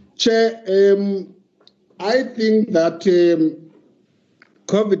 Chair, I think that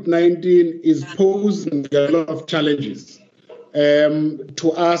COVID-19 is posing a lot of challenges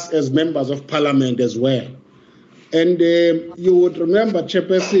to us as members of parliament as well. And you would remember,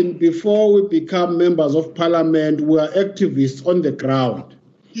 Chairperson, before we become members of parliament, we are activists on the ground.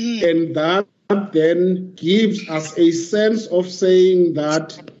 And that then gives us a sense of saying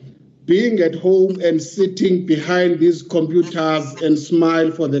that being at home and sitting behind these computers and smile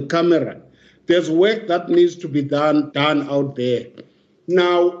for the camera, there's work that needs to be done out there.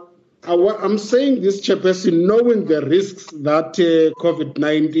 Now, I'm saying this, Chairperson, knowing the risks that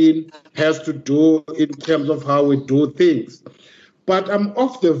COVID-19 has to do in terms of how we do things. But I'm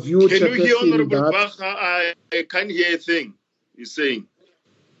of the view, Can you hear Honourable that... Bacha? I can't hear a thing he's saying.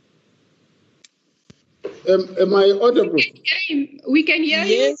 Am I audible? We can hear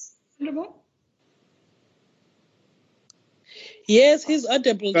yes. you, Honourable. Yes, he's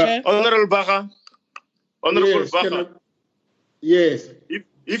audible, Chair. Honourable Bacha. Honourable Bacha. Yes.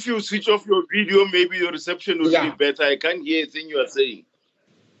 If you switch off your video, maybe your reception will be better. I can't hear a thing you are saying.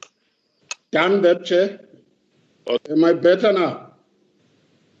 Done that, Chair. Okay. Am I better now?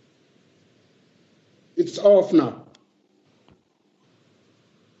 It's off now.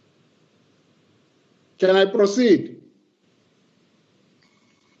 Can I proceed?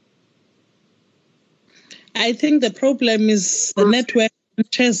 I think the problem is the network on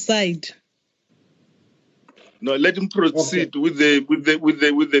Chair's side. No, let him proceed with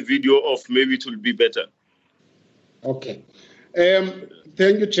the video off. Maybe it will be better. Okay.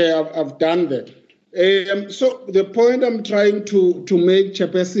 Thank you, Chair. I've done that. So the point I'm trying to make,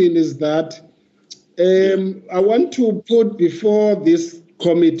 Chairperson, is that I want to put before this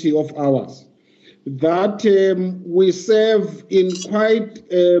committee of ours that we serve in quite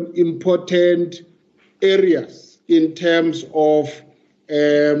important areas in terms of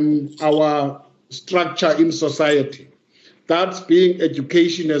our structure in society. That's being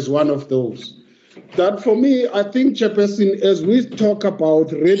education as one of those. That for me, I think, Chairperson, as we talk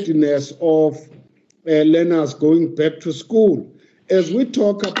about readiness of learners going back to school, as we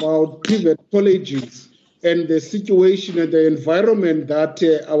talk about private colleges and the situation and the environment that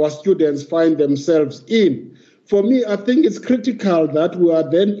our students find themselves in, for me, I think it's critical that we are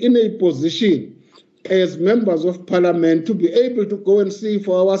then in a position as members of parliament to be able to go and see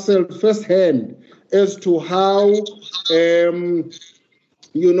for ourselves firsthand as to how,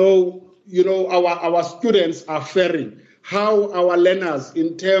 our students are faring, how our learners,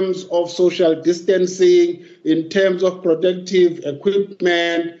 in terms of social distancing, in terms of protective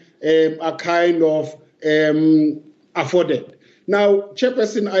equipment, are kind of afforded. Now,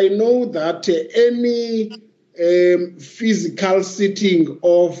 Chairperson, I know that any physical sitting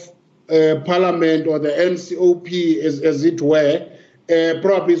of Parliament or the NCOP, as it were,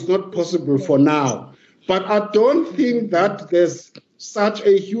 probably is not possible for now. But I don't think that there's such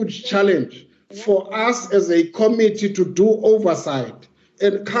a huge challenge for us as a committee to do oversight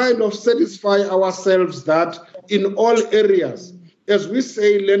and kind of satisfy ourselves that in all areas, as we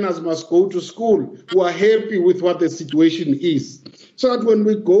say, learners must go to school, we are happy with what the situation is. So that when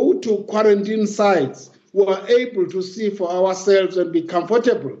we go to quarantine sites, we are able to see for ourselves and be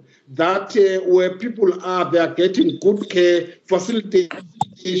comfortable that where people are, they are getting good care, facilities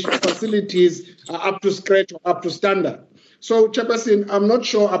are up to scratch or up to standard. So, Chairperson, I'm not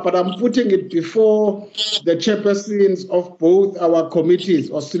sure, but I'm putting it before the chairpersons of both our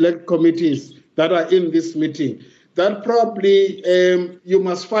committees or select committees that are in this meeting, that probably you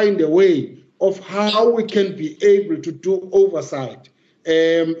must find a way of how we can be able to do oversight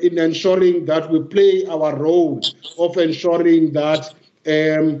in ensuring that we play our role of ensuring that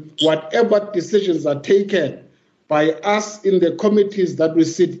whatever decisions are taken by us in the committees that we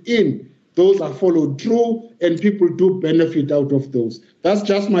sit in, those are followed through and people do benefit out of those. That's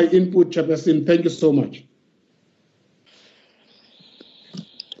just my input, Chairperson. Thank you so much.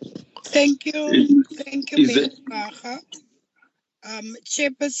 Thank you. Thank you, Mayor Baha.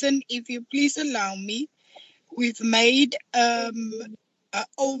 Chairperson, if you please allow me, we've made an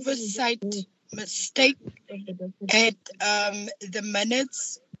oversight mistake at the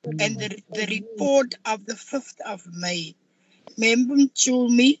minutes and the report of the 5th of May. Member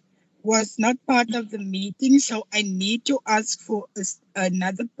Chulmi was not part of the meeting, so I need to ask for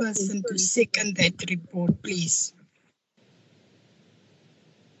another person to second that report, please.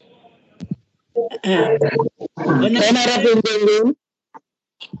 Honorable Ndungulu.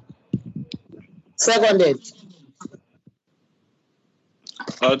 Seconded.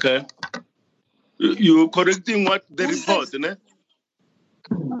 Okay. You're correcting what the report, ne?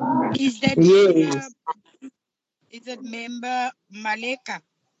 Is that yes. Is it Member Maleka?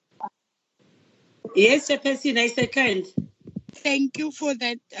 Yes, Chairperson, I second. Thank you for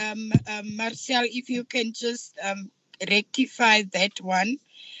that, Marcel. If you can just rectify that one.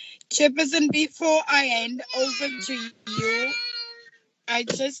 Chairperson, before I hand over to you, I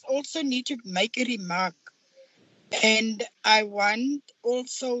just also need to make a remark. And I want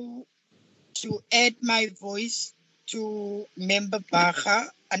also to add my voice to Member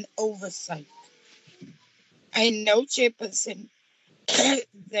Baha on oversight. I know, Chairperson,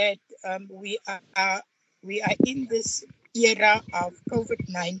 that we are in this era of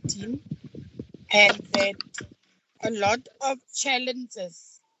COVID-19 and that a lot of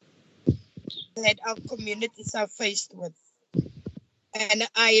challenges that our communities are faced with. And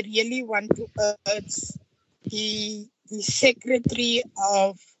I really want to urge the Secretary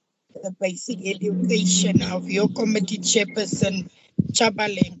of the Basic Education of your committee, Chairperson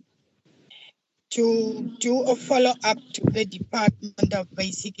Chabaleng, to do a follow-up to the Department of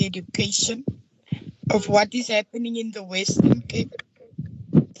Basic Education of what is happening in the Western Cape,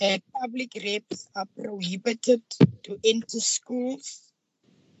 that public reps are prohibited to enter schools,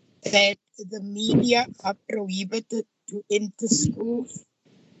 that the media are prohibited to enter schools,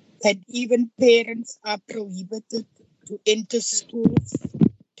 that even parents are prohibited to enter schools,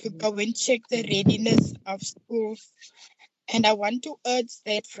 to go and check the readiness of schools. And I want to urge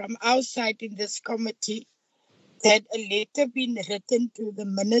that from our side in this committee, that a letter be written to the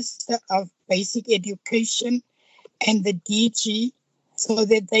Minister of Basic Education and the DG so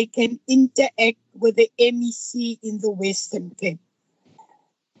that they can interact with the MEC in the Western Cape.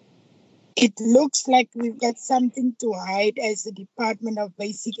 It looks like we've got something to hide as the Department of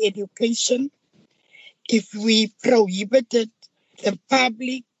Basic Education if we prohibited the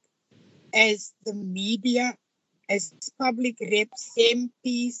public as the media, as public reps,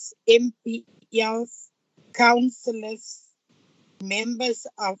 MPs, MPLs, councillors, members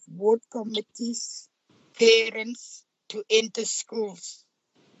of ward committees, parents to enter schools.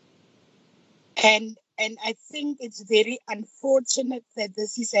 And I think it's very unfortunate that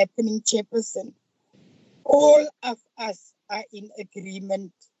this is happening, Chairperson. All of us are in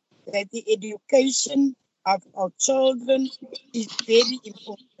agreement that the education of our children is very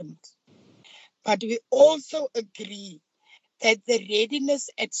important. But we also agree that the readiness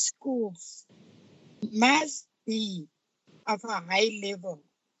at schools must be of a high level.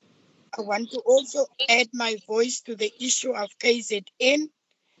 I want to also add my voice to the issue of KZN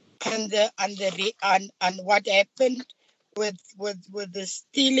and what happened with the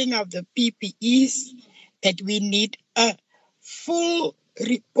stealing of the PPEs, that we need a full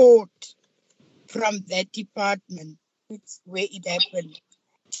report from that department where it happened.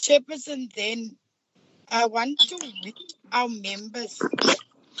 Chairperson, then I want to wish our members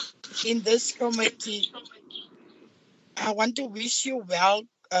in this committee, I want to wish you well,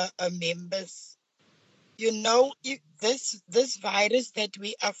 members. You know, if this virus that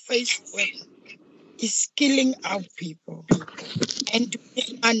we are faced with is killing our people, and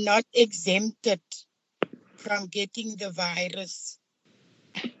we are not exempted from getting the virus.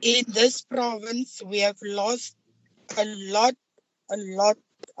 In this province, we have lost a lot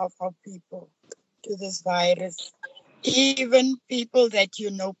of our people to this virus, even people that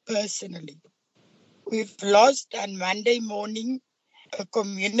you know personally. We've lost on Monday morning a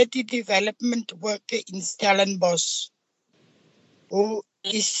community development worker in Stellenbosch who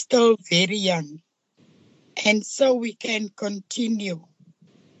is still very young. And so we can continue.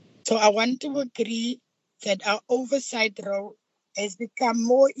 So I want to agree that our oversight role has become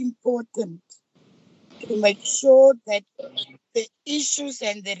more important to make sure that the issues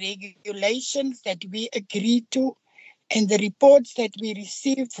and the regulations that we agree to and the reports that we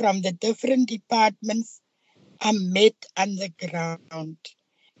receive from the different departments are met on the ground.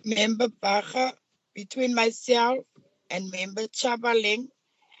 Member Baga, between myself and Member Chabaleng,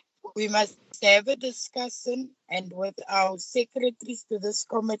 we must have a discussion, and with our secretaries to this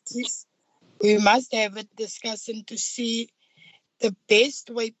committees, we must have a discussion to see the best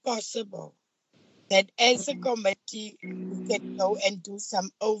way possible that as a committee we can go and do some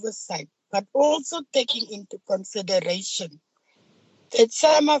oversight, but also taking into consideration that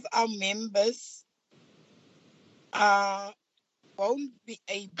some of our members won't be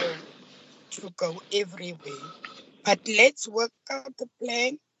able to go everywhere. But let's work out a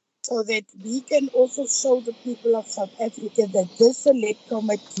plan so that we can also show the people of South Africa that this select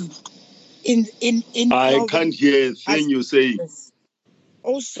committee in I can't hear a thing you say.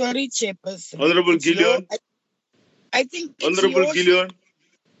 Oh, sorry, Chairperson. Honorable Gillion. I think it's Honorable yours. Gillion.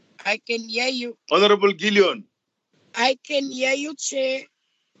 I can hear you. Honorable Gillion. I can hear you, Chair.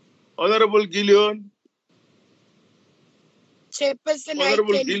 Honorable Gillion. Chairperson,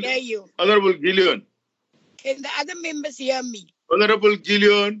 Honorable I can hear you. Honorable Gillion. Can the other members hear me? Honorable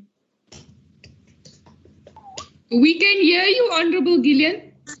Gillion. We can hear you, Honorable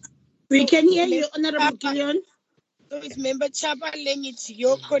Gillion. We can hear you, Honorable Gillion. So it's Member Chabaleng, it's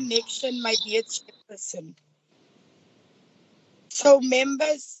your connection, my dear Chairperson. So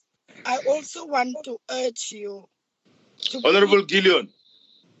members, I also want to urge you to Honorable Gillion.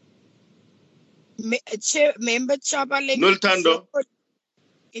 Member Chabaleng, Noltando.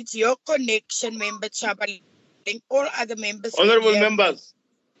 It's your connection, Member Chabaleng. All other members. Honorable members.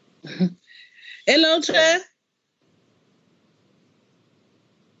 Hello, Chair.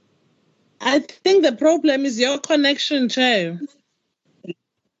 I think the problem is your connection, Chair.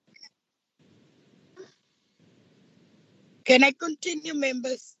 Can I continue,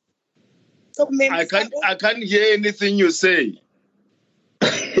 members? So members, I can't hear anything you say.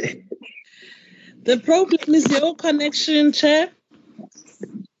 The problem is your connection, Chair.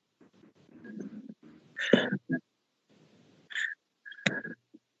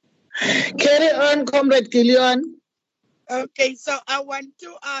 Carry on, Comrade Gillion. Okay, so I want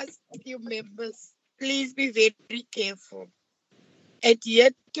to ask you members, please be very careful. Adhere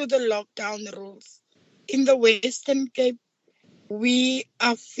to the lockdown rules. In the Western Cape, we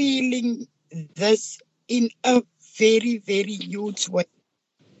are feeling this in a very, very huge way.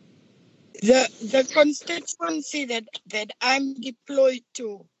 The constituency that I'm deployed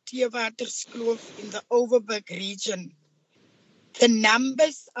to Theewaterskloof in the Overberg region, the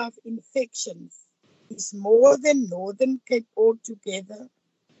numbers of infections is more than Northern Cape altogether,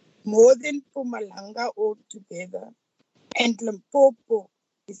 more than Mpumalanga altogether, and Limpopo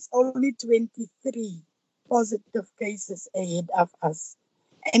is only 23 positive cases ahead of us.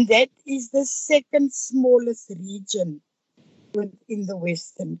 And that is the second smallest region within the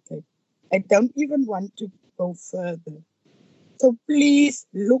Western Cape. I don't even want to go further. So please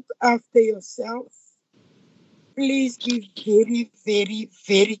look after yourself. Please be very, very,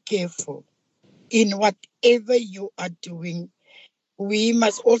 very careful in whatever you are doing. We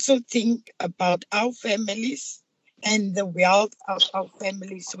must also think about our families and the wealth of our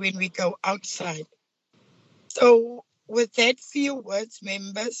families when we go outside. So with that few words,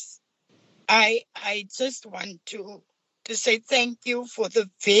 members, I just want to say thank you for the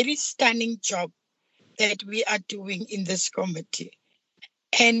very stunning job that we are doing in this committee.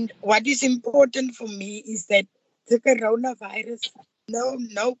 And what is important for me is that the coronavirus know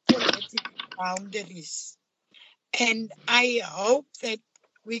no political boundaries. And I hope that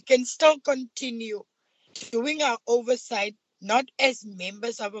we can still continue doing our oversight, not as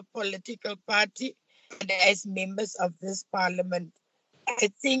members of a political party, but as members of this parliament. I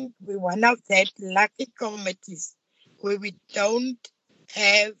think we're one of that lucky committees where we don't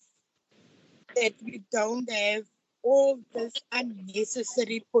have all this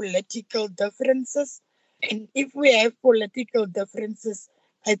unnecessary political differences. And if we have political differences,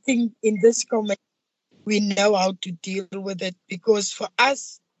 I think in this committee, we know how to deal with it, because for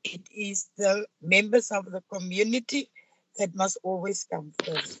us, it is the members of the community that must always come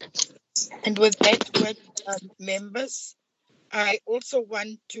first. And with that word, members, I also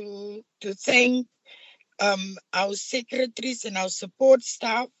want to thank our secretaries and our support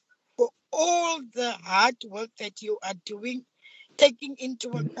staff for all the hard work that you are doing, taking into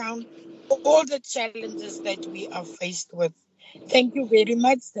account all the challenges that we are faced with. Thank you very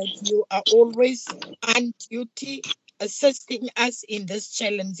much that you are always on duty, assisting us in this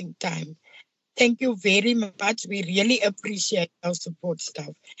challenging time. Thank you very much. We really appreciate our support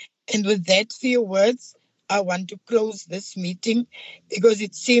staff. And with that few words, I want to close this meeting because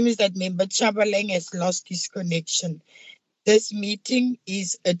it seems that Member Chabaleng has lost his connection. This meeting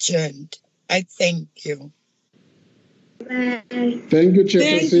is adjourned. I thank you. Thank you,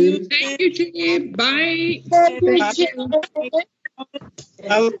 Chairperson. Thank you, Chair. Bye.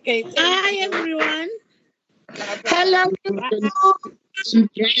 Okay. Bye, everyone. Hello.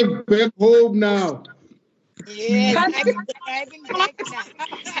 Drive back home now. Yes, I'm driving back now.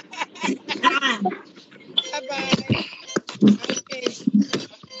 Bye-bye.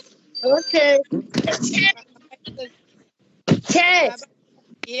 Okay. Okay. Chair.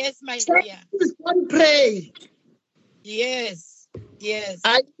 Yes, my Chair, dear. please don't pray. Yes.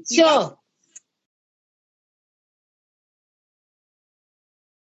 Are you sure?